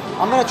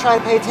 I'm gonna try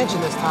to pay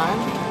attention this time.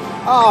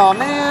 Oh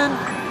man,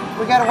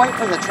 we gotta wait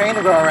for the train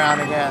to go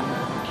around again.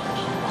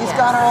 He's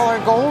got all our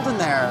gold in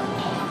there.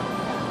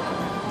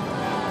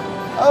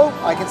 Oh,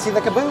 I can see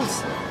the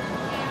caboose.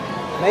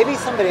 Maybe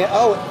somebody,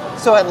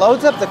 so it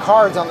loads up the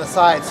cards on the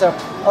side. So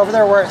over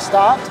there where it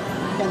stopped,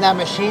 in that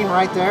machine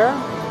right there,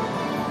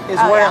 is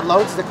where it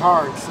loads the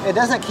cards. It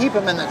doesn't keep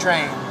them in the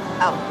train.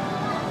 Oh.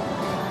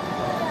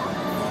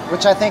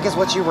 Which I think is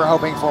what you were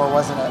hoping for,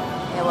 wasn't it?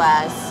 It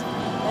was.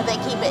 But they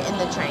keep it in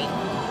the train.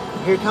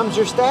 Here comes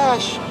your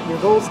stash, your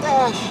gold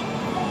stash.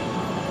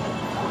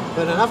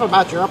 But enough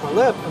about your upper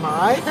lip, am I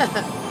right?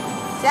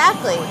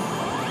 Exactly.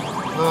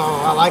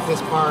 Oh, I like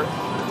this part.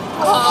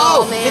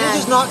 Oh, man. Did it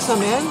just knock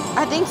some in?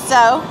 I think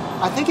so.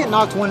 I think it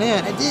knocked one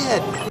in. It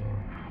did.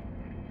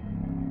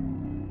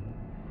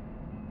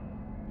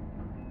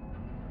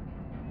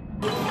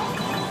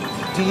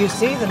 Do you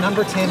see the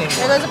number 10 in There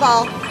here? goes a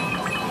ball.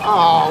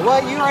 Oh,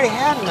 what? You already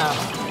had enough.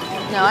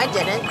 No, I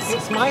didn't.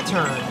 It's my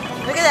turn.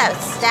 Look at that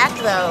stack,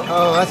 though.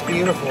 Oh, that's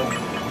beautiful.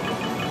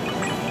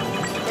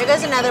 There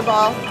goes another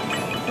ball.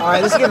 All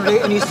right, this is getting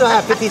big, and you still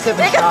have 57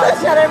 There shots.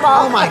 goes another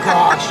ball. Oh my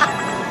gosh.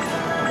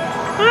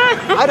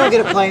 I don't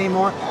get to play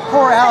anymore.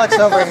 Poor Alex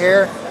over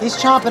here. He's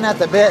chomping at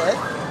the bit.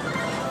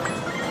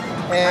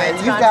 And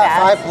you've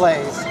got 5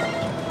 plays.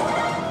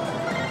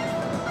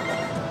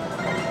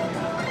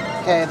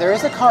 Okay, there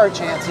is a card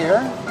chance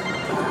here.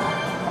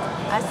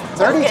 That's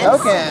 30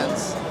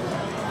 tokens.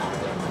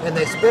 And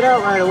they spit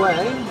out right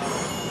away.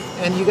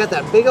 And you got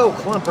that big old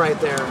clump right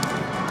there.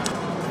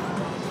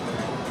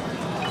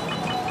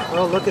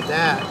 Oh, look at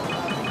that.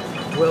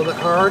 Will the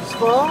cards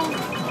fall?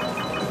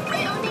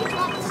 They only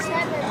dropped 7.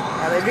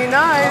 That would be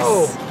nice.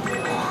 Oh.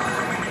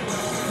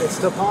 It's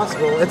still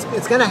possible.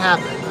 It's gonna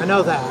happen. I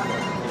know that.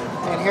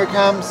 And here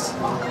comes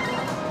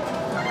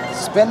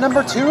Spin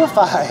number 2 of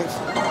 5.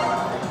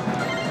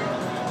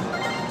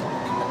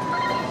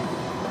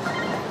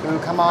 Ooh,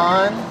 come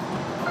on.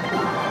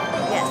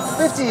 Yes.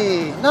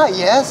 50. Not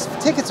yes.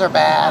 Tickets are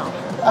bad.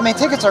 I mean,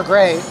 tickets are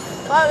great.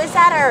 Well, is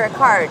that our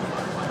card?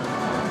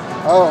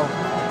 Oh,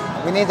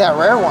 we need that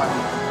rare one.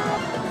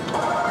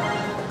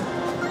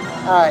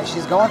 All right,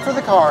 she's going for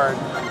the card.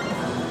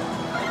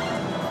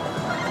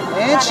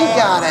 And she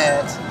got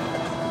it.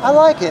 I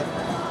like it.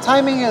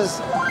 Timing is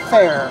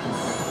fair.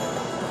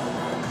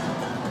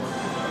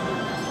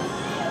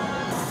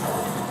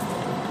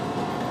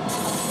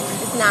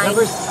 It's 9.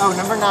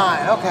 Number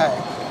 9. Okay.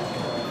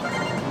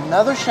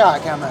 Another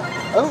shot coming.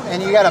 Oh,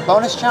 and you got a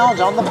bonus challenge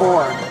on the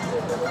board.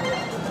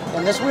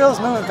 And this wheel is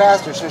moving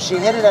faster, so she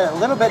hit it at a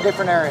little bit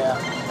different area.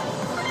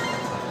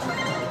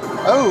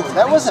 Oh,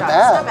 that wasn't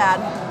bad. Not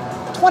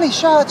bad. 20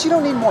 shots? You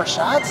don't need more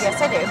shots.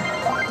 Yes, I do.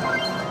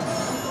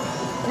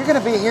 You're going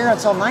to be here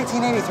until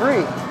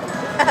 1983.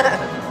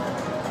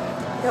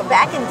 Go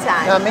back in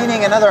time. Now,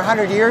 meaning another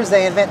 100 years,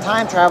 they invent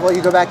time travel,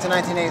 you go back to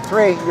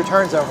 1983, your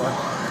turn's over.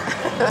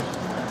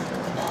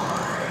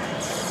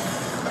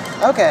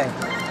 Okay.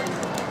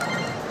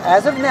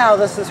 As of now,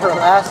 this is her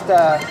last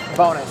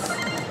bonus.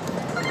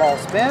 Ball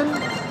spin.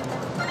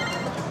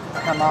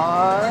 Come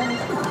on.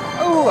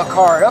 Ooh, a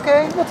card.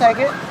 Okay, we'll take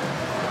it.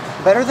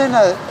 Better than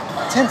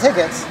 10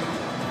 tickets.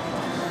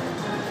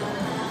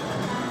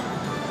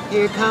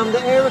 Here come the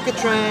Erica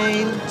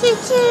train.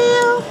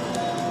 Choo-choo.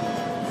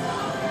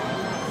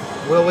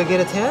 Will we get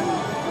a 10?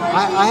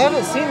 I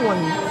haven't seen one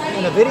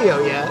in a video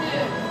yet.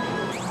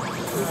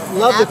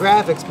 Love the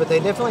graphics, but they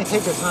definitely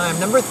take their time.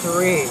 Number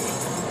 3.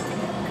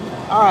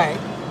 All right,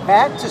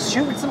 back to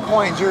shooting some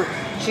coins.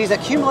 She's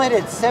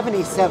accumulated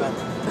 77.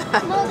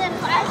 More than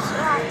 5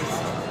 shots.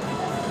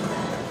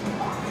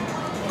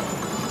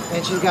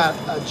 And she's got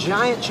a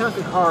giant chunk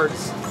of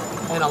cards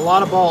and a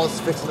lot of balls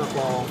fixing to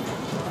fall.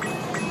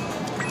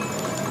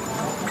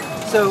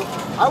 So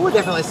I would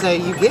definitely say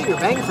you get your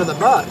bang for the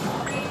buck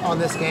on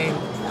this game.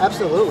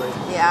 Absolutely.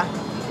 Yeah.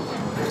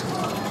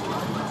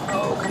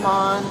 Oh, come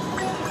on.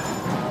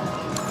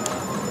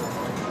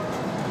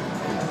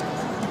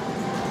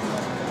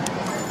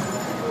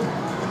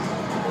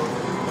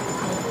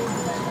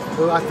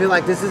 Oh, I feel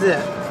like this is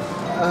it.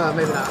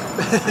 Maybe not.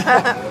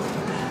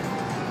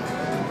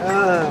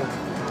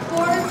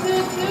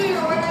 422,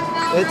 your order's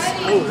now ready.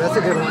 Oh, that's a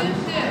good one.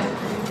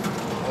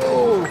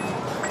 Oh.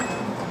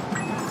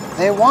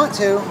 They want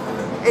to.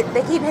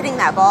 They keep hitting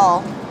that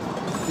ball.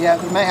 Yeah,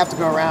 we might have to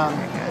go around.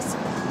 There it goes.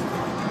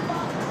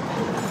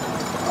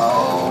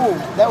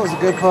 Oh, that was a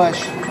good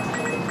push.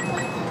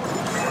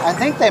 I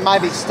think they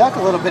might be stuck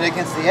a little bit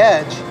against the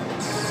edge.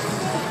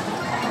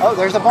 Oh,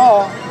 there's a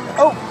ball.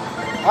 Oh,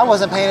 I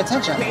wasn't paying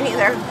attention. Me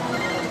neither.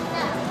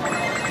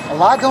 A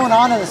lot going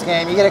on in this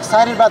game. You get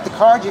excited about the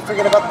cards, you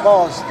forget about the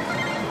balls.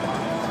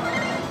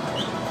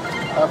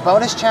 A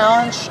bonus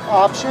challenge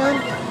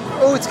option.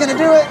 Oh, it's gonna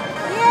do it.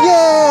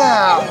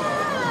 Yeah!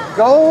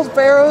 Gold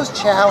Pharaohs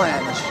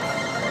Challenge.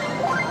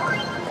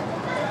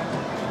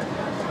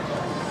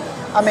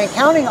 I mean,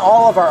 counting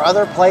all of our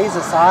other plays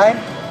aside,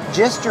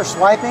 just your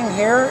swiping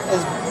here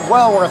is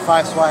well worth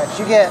 5 swipes.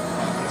 You get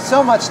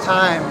so much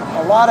time,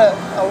 a lot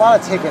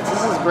of tickets.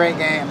 This is a great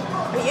game.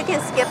 But you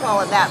can skip all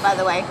of that, by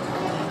the way.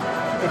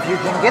 If you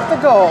can get the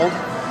gold,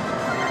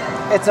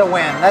 it's a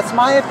win. That's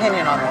my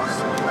opinion on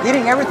this.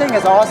 Getting everything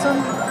is awesome,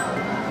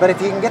 but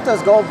if you can get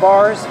those gold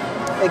bars,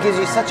 it gives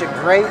you such a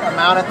great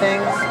amount of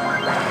things.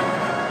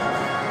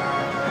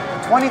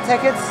 20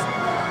 tickets,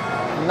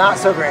 not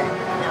so great.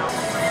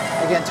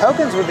 Again,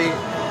 tokens would be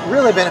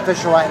really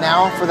beneficial right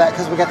now for that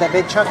because we got that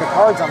big chunk of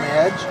cards on the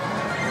edge.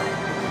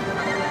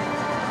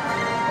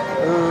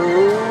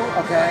 Ooh,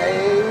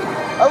 okay.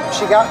 Oh,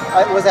 she got,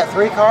 was that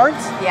 3 cards?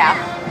 Yeah.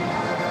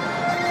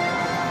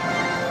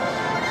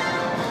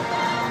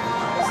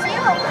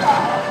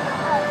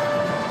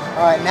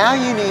 All right, now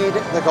you need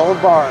the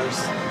gold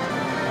bars.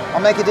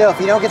 I'll make a deal. If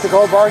you don't get the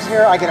gold bars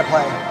here, I get a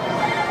play.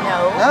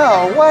 No.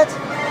 No, what?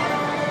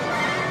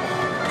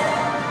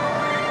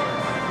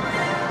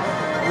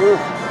 Ooh.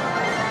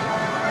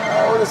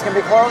 Oh, this can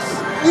be close.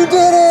 You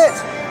did it!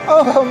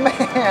 Oh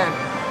man,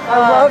 I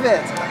love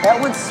it.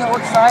 That one's so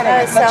exciting.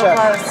 That is It's such so a-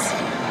 close.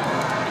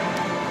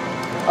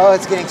 Oh,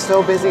 it's getting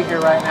so busy here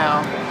right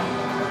now.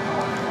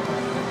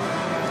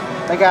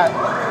 They got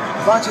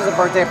bunches of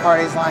birthday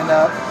parties lined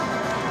up.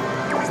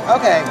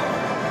 Okay,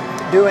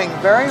 doing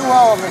very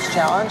well on this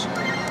challenge.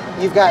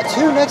 You've got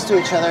 2 next to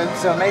each other,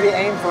 so maybe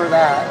aim for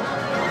that.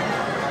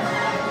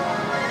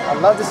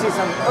 I'd love to see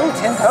some,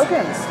 10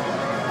 tokens.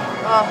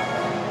 Oh,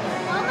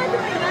 Mama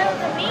doing better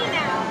than me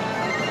now.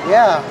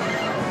 Yeah.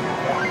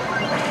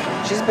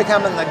 She's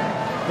becoming the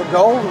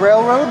gold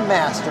railroad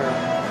master.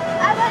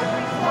 I like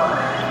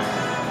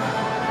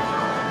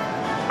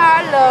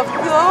I love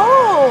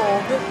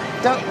gold.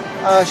 Don't,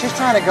 she's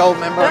trying to gold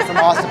member from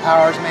Austin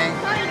Powers me.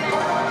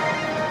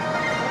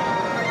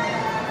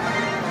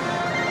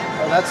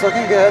 Oh, that's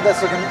looking good.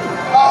 That's looking.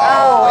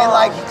 Oh, and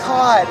like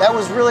caught. That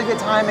was really good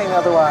timing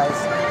otherwise.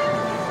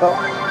 But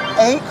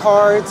 8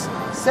 cards,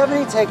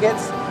 70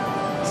 tickets,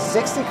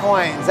 60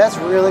 coins. That's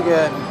really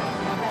good.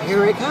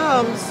 Here it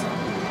comes.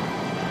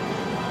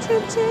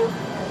 Choo choo.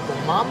 The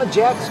Mama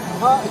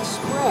Jackpot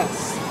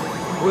Express.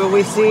 Will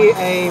we see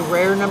a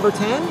rare number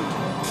 10?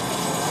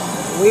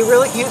 We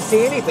really can't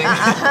see anything.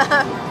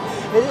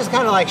 It just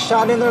kind of like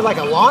shot in there like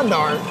a lawn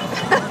dart.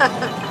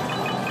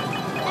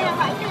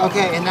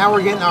 Okay, and now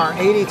we're getting our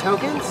 80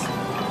 tokens.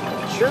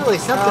 Surely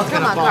something's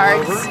come gonna on, fall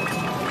cards. over.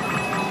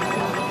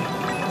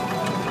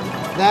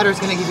 That or it's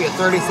gonna give you a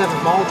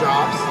 37 ball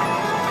drops.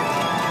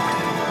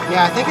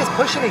 Yeah, I think it's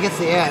pushing against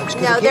the edge.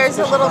 No, there's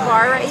a little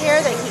bar right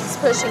here that keeps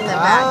pushing them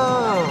back.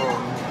 Oh.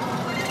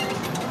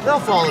 They'll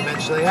fall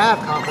eventually, I have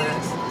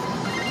confidence.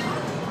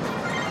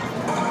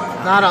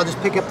 If not, I'll just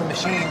pick up the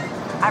machine.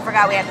 I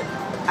forgot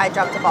I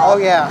dropped the ball. Oh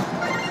yeah.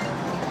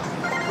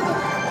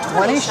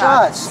 20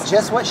 shots,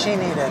 just what she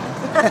needed.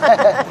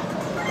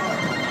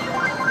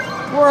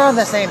 We're on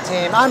the same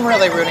team. I'm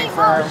really rooting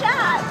for her.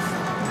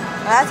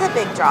 Well, that's a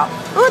big drop.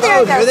 Ooh,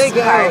 there There they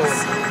go.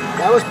 cards.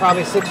 That was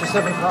probably 6 or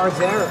 7 cards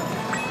there.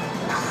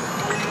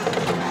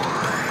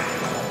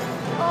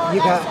 Oh,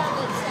 You that got-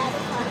 sounded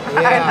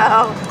satisfying. Yeah.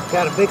 I know.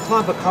 Got a big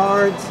clump of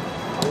cards,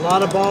 a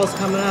lot of balls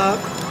coming up,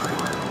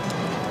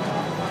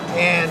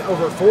 and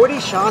over 40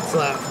 shots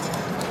left.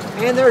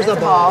 And there's a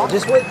ball.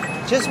 Just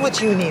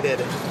what you needed.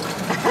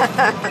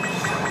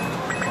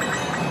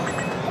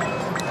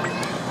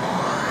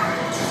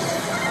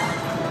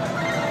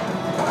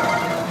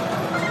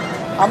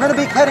 I'm gonna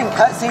be cutting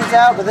cutscenes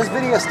out, but this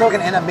video is still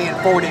gonna end up being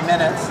 40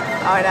 minutes.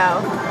 Oh, I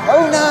know.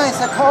 Oh, nice,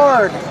 a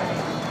card.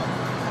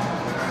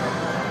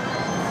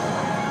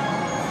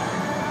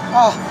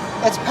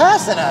 Oh, it's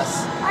passing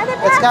us. Why'd it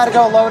It's pass got to me?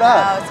 go load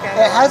up. Oh, it's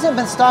gotta It go. hasn't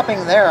been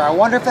stopping there. I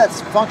wonder if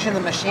that's function of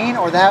the machine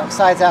or that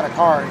side's out of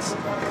cards.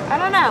 I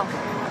don't know.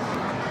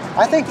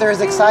 I think they're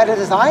as excited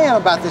as I am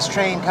about this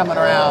train coming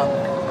around.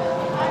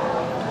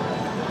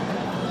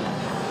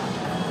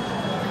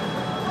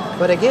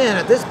 But again,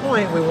 at this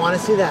point, we want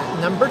to see that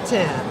number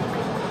 10.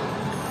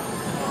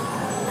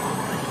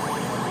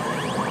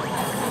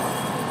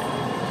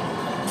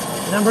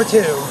 Number 2.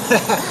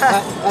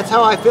 That's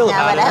how I feel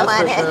about it, Now that's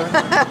I for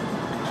want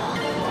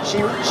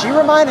sure. She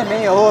reminded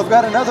me, oh, I've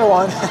got another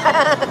one.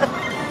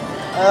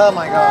 Oh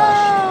my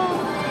gosh.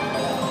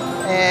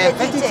 And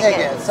 50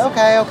 tickets.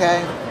 Okay.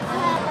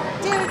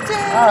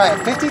 All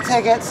right, 50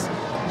 tickets.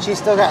 She's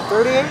still got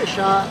 38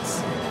 shots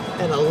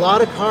and a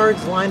lot of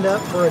cards lined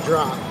up for a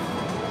drop.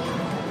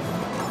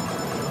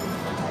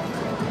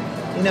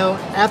 You know,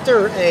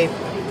 after a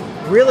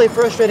really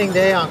frustrating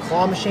day on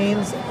claw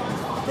machines,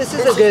 this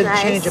is a good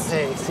change of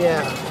pace,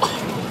 yeah.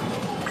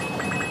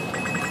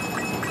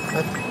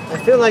 I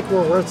feel like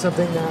we're worth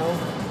something now.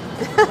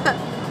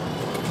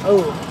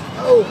 Oh.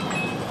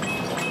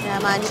 Yeah,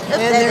 mine. Oops,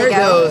 And there it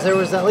goes. There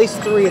was at least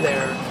 3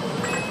 there.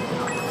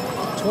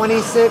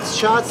 26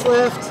 shots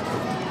left.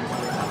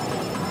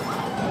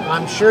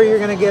 I'm sure you're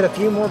going to get a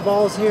few more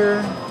balls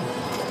here.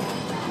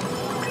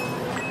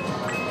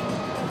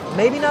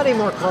 Maybe not any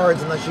more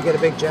cards unless you get a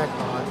big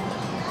jackpot.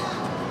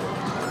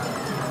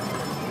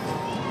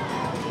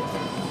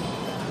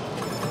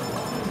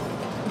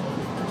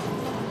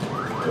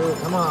 Ooh,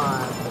 come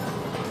on.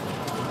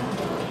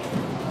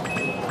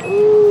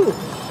 Ooh.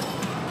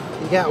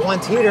 You got one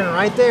teetering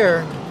right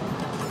there.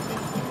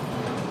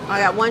 I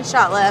got 1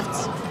 shot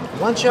left.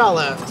 1 shot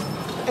left.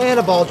 And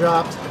a ball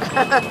dropped. Of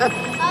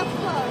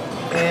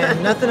course.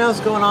 And nothing else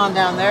going on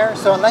down there.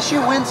 So unless you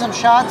win some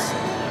shots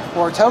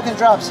or token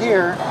drops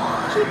here,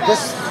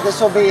 this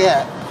will be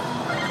it.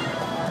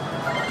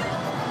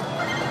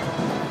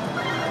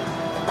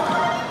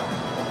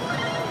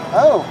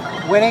 Oh,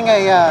 winning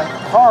a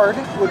card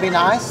would be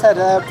nice. Set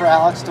it up for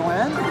Alex to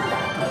win.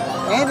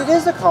 And it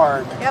is a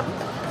card. Yep.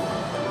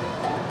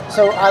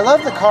 So I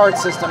love the card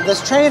system.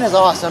 This train is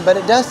awesome, but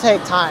it does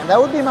take time. That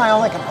would be my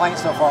only complaint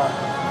so far.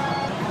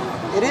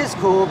 It is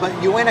cool, but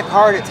you win a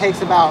card, it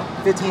takes about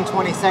 15,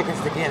 20 seconds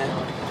to get it.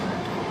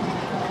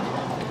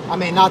 I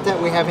mean, not that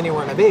we have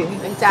anywhere to be.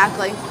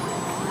 Exactly.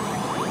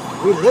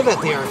 We live at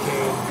the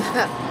arcade.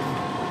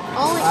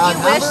 Only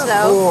you wish, Number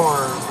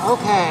though. 4.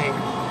 Okay.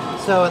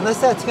 So unless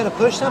that's going to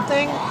push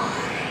something,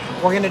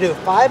 we're going to do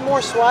 5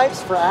 more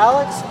swipes for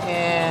Alex,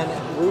 and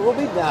we will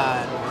be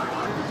done.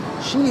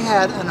 She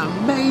had an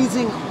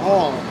amazing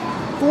haul.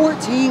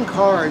 14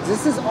 cards.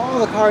 This is all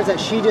the cards that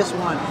she just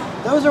won.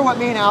 Those are what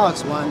me and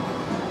Alex won.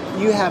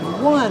 You have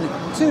 1,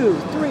 2,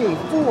 3,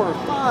 4,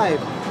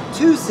 5,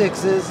 2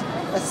 6s,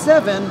 a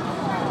 7,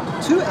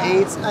 2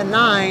 8s, a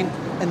 9,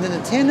 and then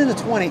a 10 and a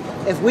 20.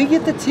 If we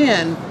get the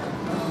 10,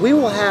 we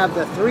will have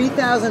the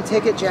 3,000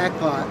 ticket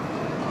jackpot.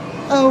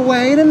 Oh,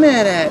 wait a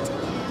minute.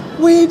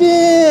 We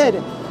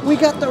did! We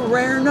got the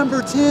rare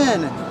number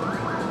 10.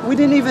 We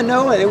didn't even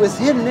know it. It was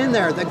hidden in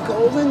there. The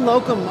golden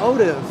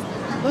locomotive.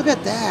 Look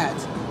at that.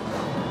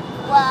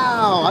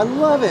 Wow, I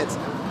love it.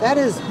 That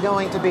is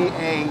going to be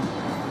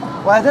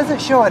well, it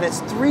doesn't show it. It's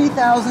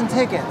 3,000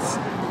 tickets.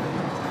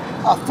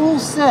 A full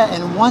set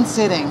in one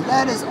sitting.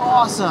 That is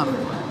awesome.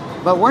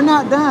 But we're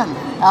not done.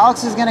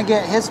 Alex is going to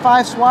get his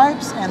 5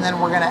 swipes, and then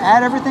we're going to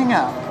add everything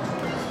up.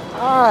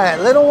 All right,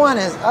 little one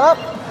is up.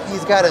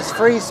 He's got his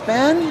free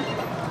spin.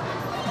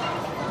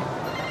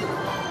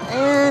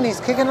 And he's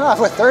kicking it off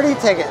with 30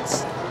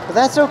 tickets. But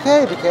that's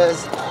okay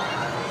because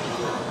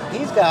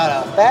he's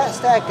got a fat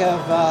stack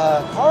of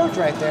cards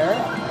right there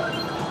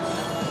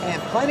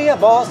and plenty of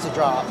balls to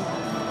drop.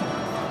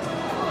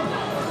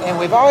 And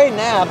we've already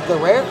nabbed the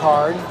rare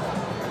card,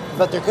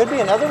 but there could be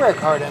another rare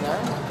card in there.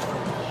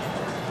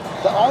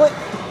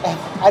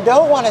 I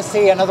don't want to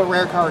see another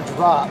rare card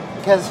drop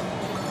because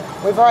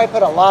we've already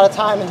put a lot of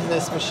time into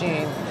this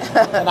machine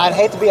and I'd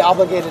hate to be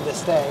obligated to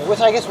stay, which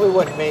I guess we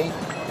wouldn't be.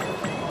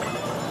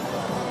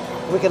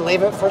 We could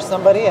leave it for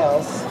somebody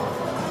else.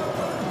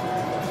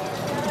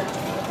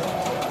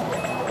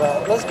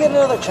 But let's get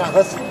another chunk.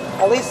 Let's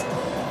at least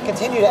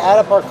continue to add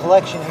up our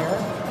collection here.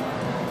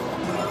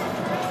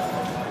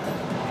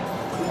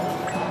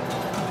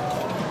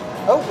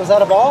 Oh, was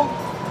that a ball?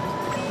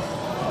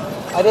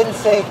 I didn't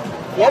say.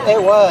 Yep,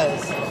 it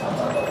was.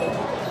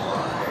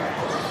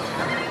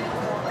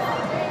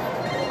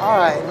 All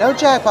right, no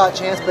jackpot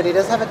chance, but he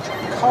does have a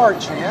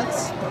card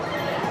chance.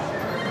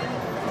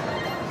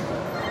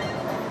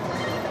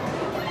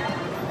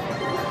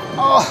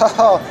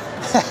 Oh,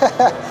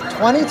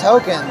 20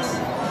 tokens.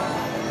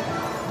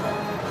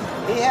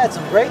 He had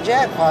some great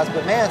jackpots,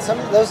 but man, some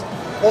of those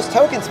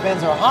token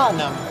spins are hot in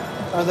them.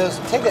 Or those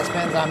ticket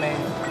spins, I mean.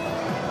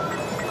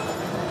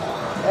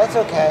 That's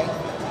okay.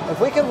 If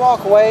we can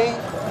walk away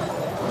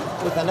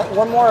with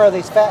one more of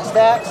these fat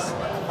stacks,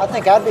 I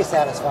think I'd be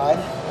satisfied.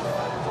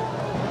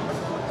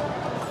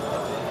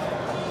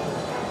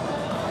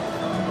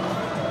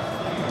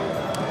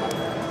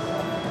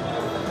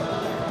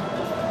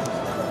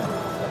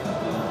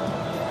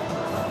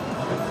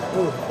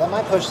 Ooh, that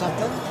might push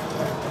something.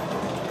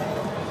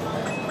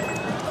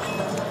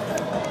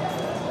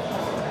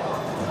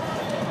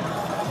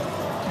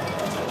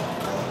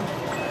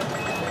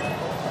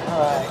 All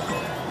right.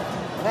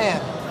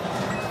 Man.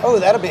 Oh,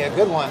 that'll be a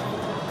good one.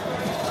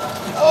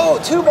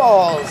 Oh, 2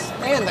 balls.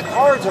 Man, the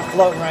cards are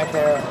floating right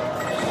there.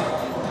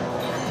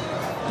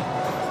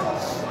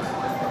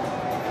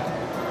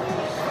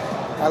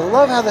 I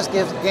love how this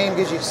game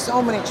gives you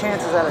so many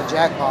chances at a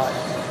jackpot.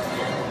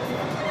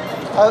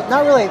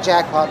 Not really a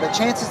jackpot, but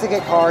chances to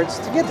get cards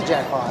to get the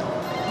jackpot.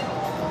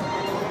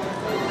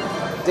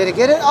 Did it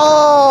get it?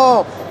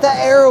 Oh, that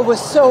arrow was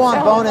so on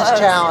bonus close.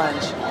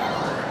 challenge.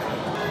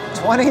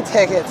 20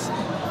 tickets.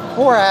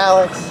 Poor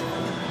Alex.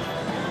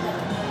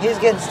 He's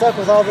getting stuck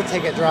with all the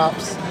ticket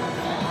drops.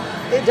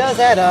 It does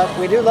add up.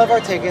 We do love our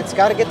tickets.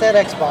 Got to get that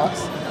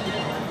Xbox.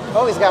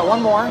 Oh, he's got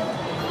one more.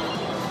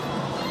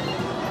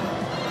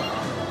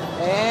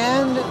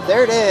 And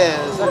there it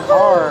is, a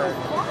card.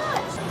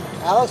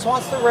 Alex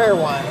wants the rare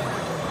one.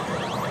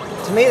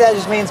 To me, that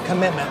just means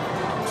commitment.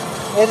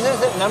 It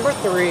is at number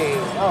 3.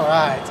 All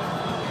right.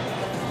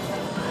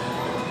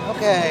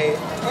 Okay,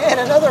 and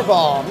another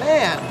ball.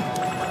 Man,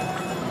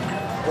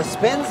 the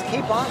spins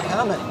keep on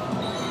coming.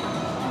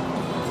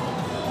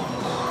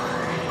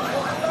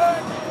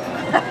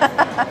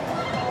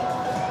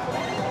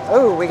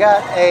 Ooh, we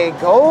got a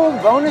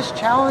gold bonus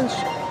challenge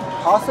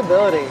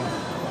possibility.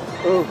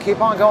 Ooh,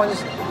 keep on going.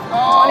 Just 20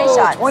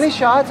 shots. 20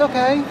 shots,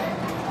 okay.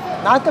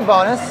 Not the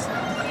bonus,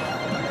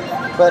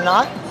 but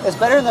it's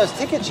better than those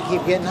tickets you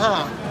keep getting,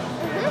 huh?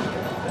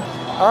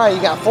 All right,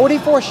 you got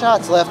 44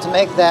 shots left to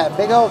make that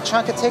big old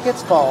chunk of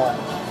tickets fall.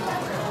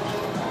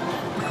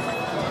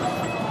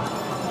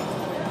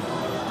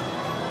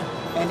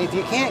 And if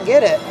you can't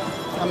get it,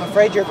 I'm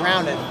afraid you're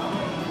grounded.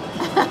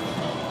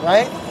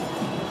 Right?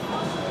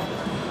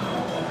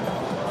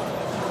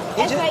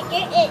 If I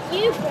get it,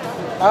 you grounded.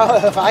 Oh,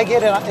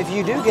 if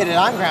you do get it,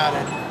 I'm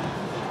grounded.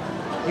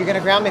 You're gonna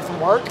ground me from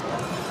work?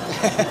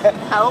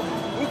 Help.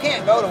 You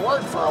can't go to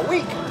work for a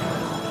week.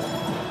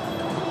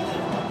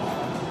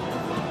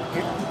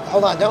 Here,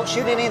 hold on, don't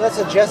shoot any. Let's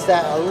adjust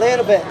that a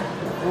little bit.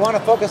 We want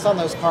to focus on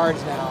those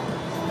cards now.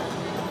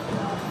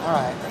 All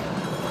right.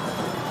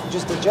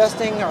 Just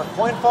adjusting our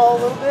coin fall a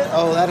little bit.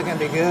 Oh, that's gonna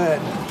be good.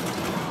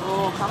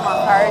 Oh, come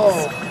on,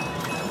 cards.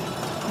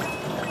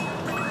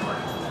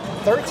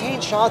 13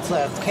 shots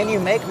left. Can you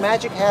make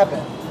magic happen?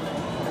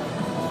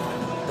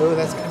 Ooh,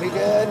 that's gonna be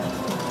good.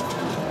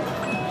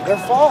 They're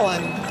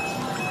falling.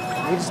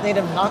 We just need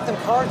to knock them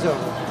cards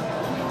over.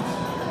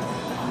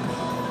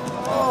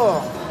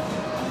 Oh.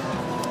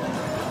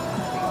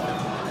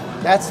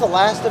 That's the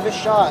last of his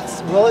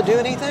shots. Will it do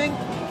anything?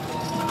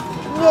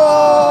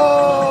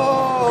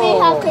 No! We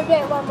have to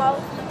get one more.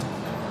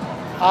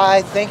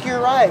 I think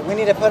you're right. We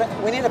need to put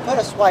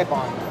a swipe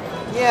on.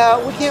 Yeah,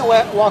 we can't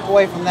walk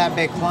away from that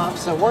big clump,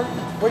 so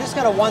we're just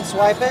gonna one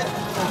swipe it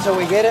until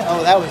we get it.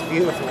 Oh, that was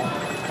beautiful.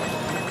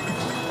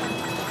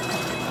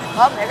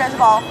 Oh, there goes the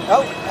ball.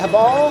 Oh, a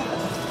ball.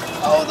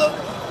 Oh,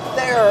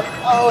 there.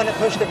 Oh, and it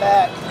pushed it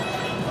back.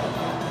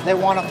 They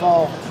want to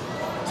fall.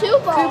 2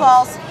 balls. 2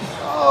 balls.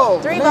 Oh,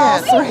 3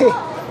 man, balls. 3.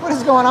 What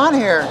is going on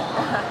here?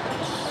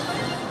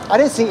 I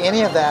didn't see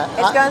any of that.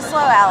 It's going slow,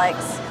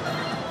 Alex.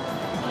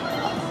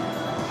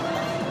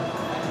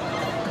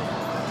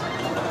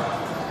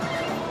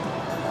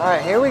 All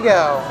right, here we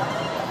go.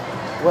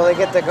 Will he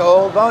get the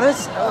gold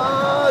bonus?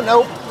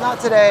 Nope, not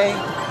today.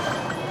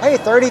 Hey,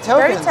 30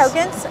 tokens. 30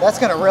 tokens. That's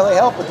gonna really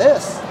help with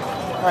this.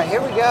 All right,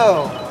 here we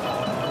go.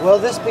 Will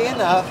this be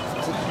enough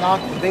to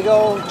knock the big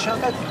old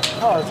chunk of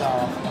cards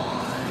off?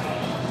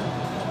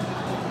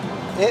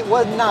 It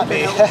would not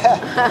be.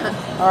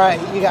 All right,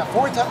 you got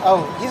 4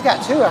 oh, he's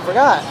got 2, I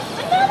forgot.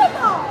 Another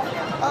ball.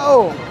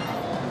 Oh.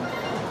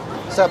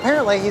 So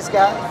apparently he's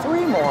got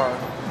 3 more.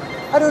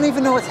 I don't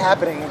even know what's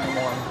happening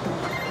anymore.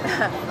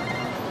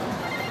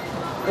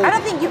 I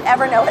don't think you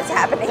ever know what's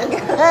happening.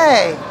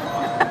 Hey!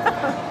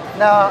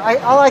 No,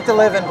 I like to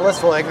live in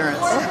blissful ignorance.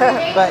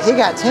 But he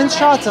got 10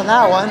 shots on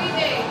that one.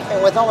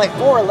 And with only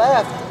 4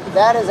 left,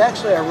 that is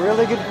actually a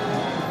really good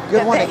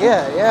one to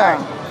get. Yeah.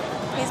 Right.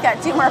 He's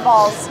got 2 more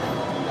balls.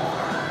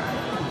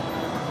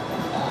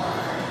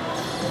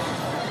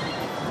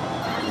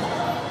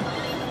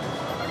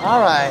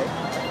 All right.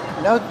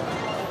 No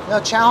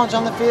challenge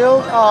on the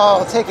field.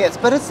 Oh, tickets.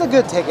 But it's the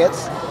good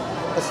tickets.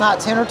 It's not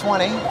 10 or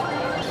 20.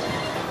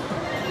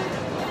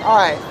 All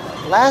right.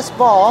 Last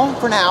ball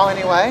for now,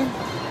 anyway.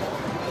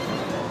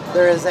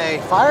 There is a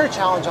fire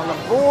challenge on the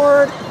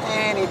board,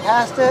 and he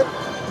passed it.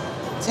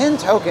 10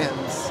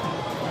 tokens.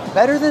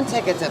 Better than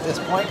tickets at this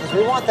point, because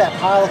we want that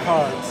pile of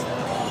cards.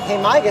 He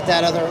might get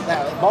that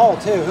ball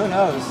too, who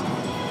knows?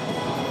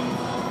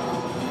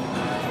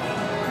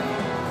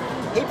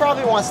 He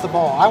probably wants the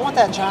ball. I want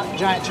that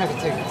giant chunk of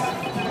tickets.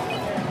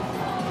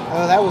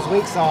 Oh, that was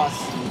weak sauce.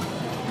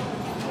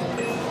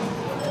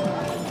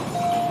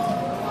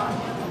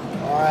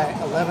 All right,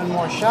 11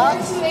 more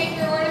shots.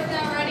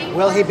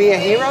 Will he be a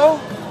hero?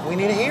 We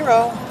need a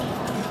hero.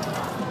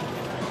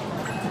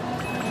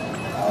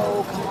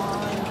 Oh, come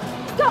on.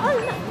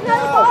 No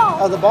ball.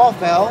 Oh, the ball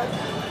fell.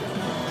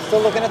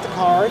 Still looking at the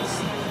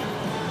cards.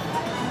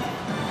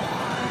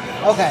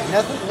 Okay,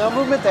 no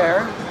movement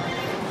there.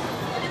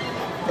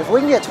 If we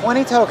can get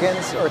 20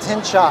 tokens or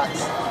 10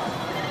 shots.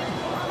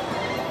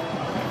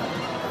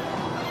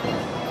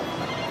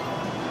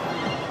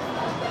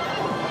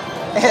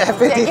 Yeah,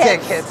 50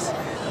 tickets.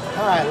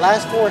 All right,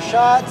 last 4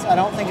 shots. I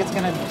don't think it's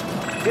gonna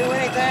do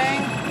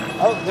anything.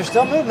 Oh, there's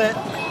still movement.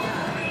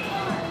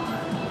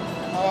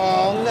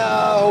 Oh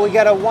no, we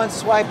gotta 1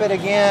 swipe it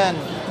again.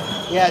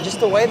 Yeah, just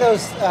the way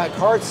those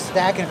cards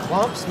stack in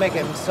clumps make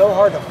it so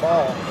hard to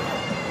fall.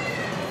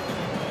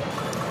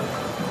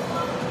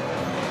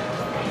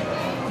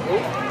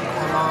 Ooh,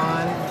 come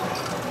on.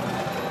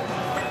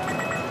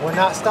 We're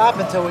not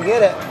stopping until we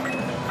get it,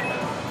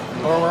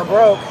 or we're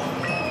broke.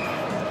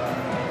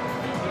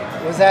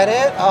 Was that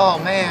it? Oh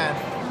man.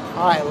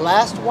 All right,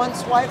 last 1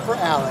 swipe for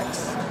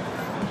Alex.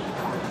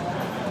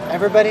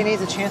 Everybody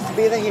needs a chance to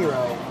be the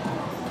hero.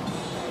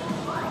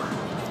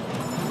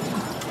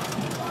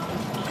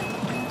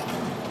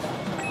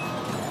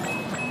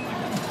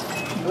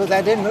 Oh,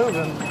 that did move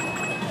him,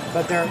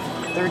 but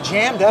they're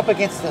jammed up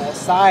against the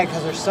side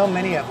because there's so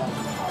many of them.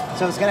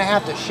 So it's gonna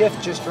have to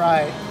shift just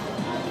right.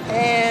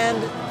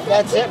 And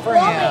that's it for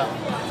him.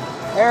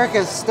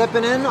 Erica's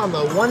stepping in on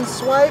the 1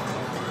 swipe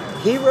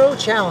hero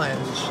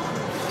challenge.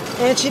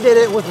 And she did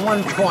it with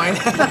 1 coin.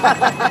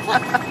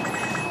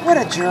 What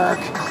a jerk.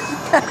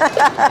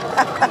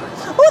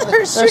 Oh,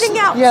 they're shooting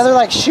out. Yeah, they're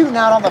like shooting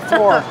out on the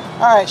floor.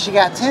 All right, she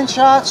got 10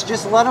 shots.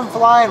 Just let them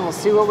fly and we'll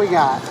see what we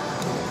got.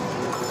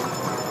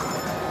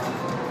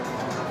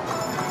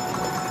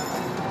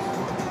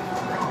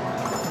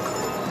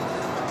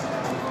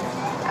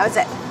 That was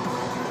it.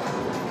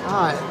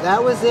 All right,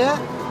 that was it.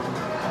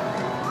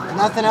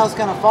 Nothing else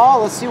gonna fall.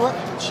 Let's see what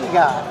she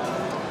got.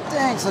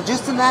 Dang, so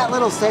just in that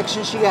little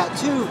section, she got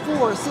 2,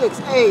 4,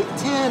 6, 8,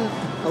 10,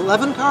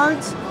 11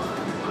 cards.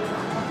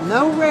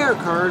 No rare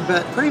card,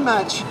 but pretty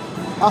much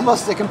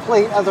almost a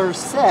complete other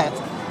set.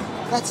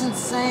 That's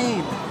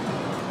insane.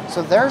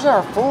 So there's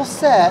our full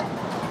set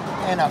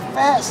and a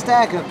fat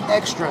stack of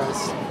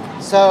extras.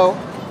 So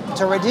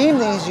to redeem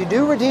these, you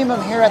do redeem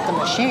them here at the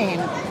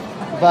machine,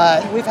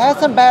 but we've had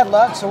some bad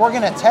luck, so we're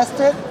gonna test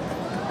it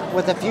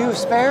with a few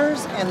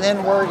spares, and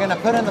then we're gonna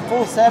put in the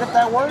full set if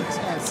that works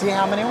and see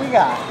how many we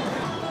got.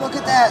 Look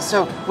at that.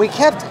 So we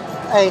kept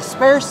a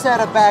spare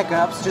set of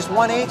backups, just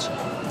 1 each,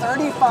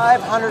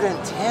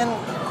 3,510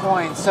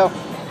 coins. So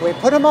we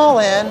put them all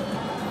in,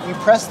 you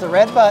press the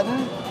red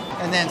button,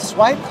 and then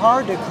swipe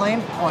card to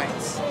claim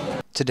points.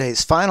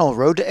 Today's final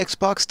Road to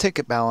Xbox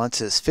ticket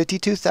balance is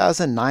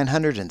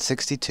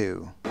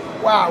 52,962.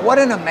 Wow, what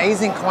an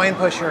amazing coin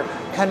pusher.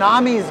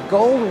 Konami's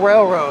Gold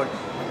Railroad.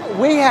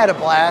 We had a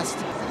blast.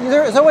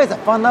 There's always a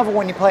fun level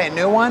when you play a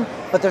new one,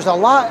 but there's a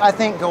lot, I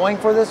think, going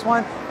for this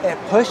one. It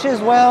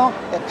pushes well,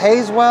 it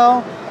pays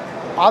well.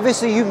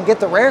 Obviously, you can get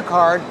the rare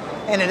card,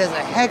 and it is a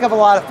heck of a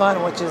lot of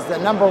fun, which is the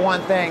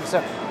 #1 thing.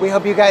 So we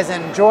hope you guys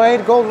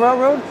enjoyed Gold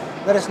Railroad.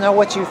 Let us know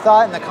what you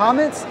thought in the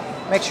comments.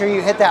 Make sure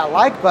you hit that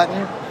like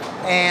button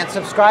and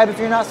subscribe if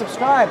you're not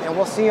subscribed, and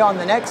we'll see you on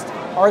the next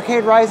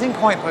Arcade Rising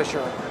Coin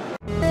Pusher.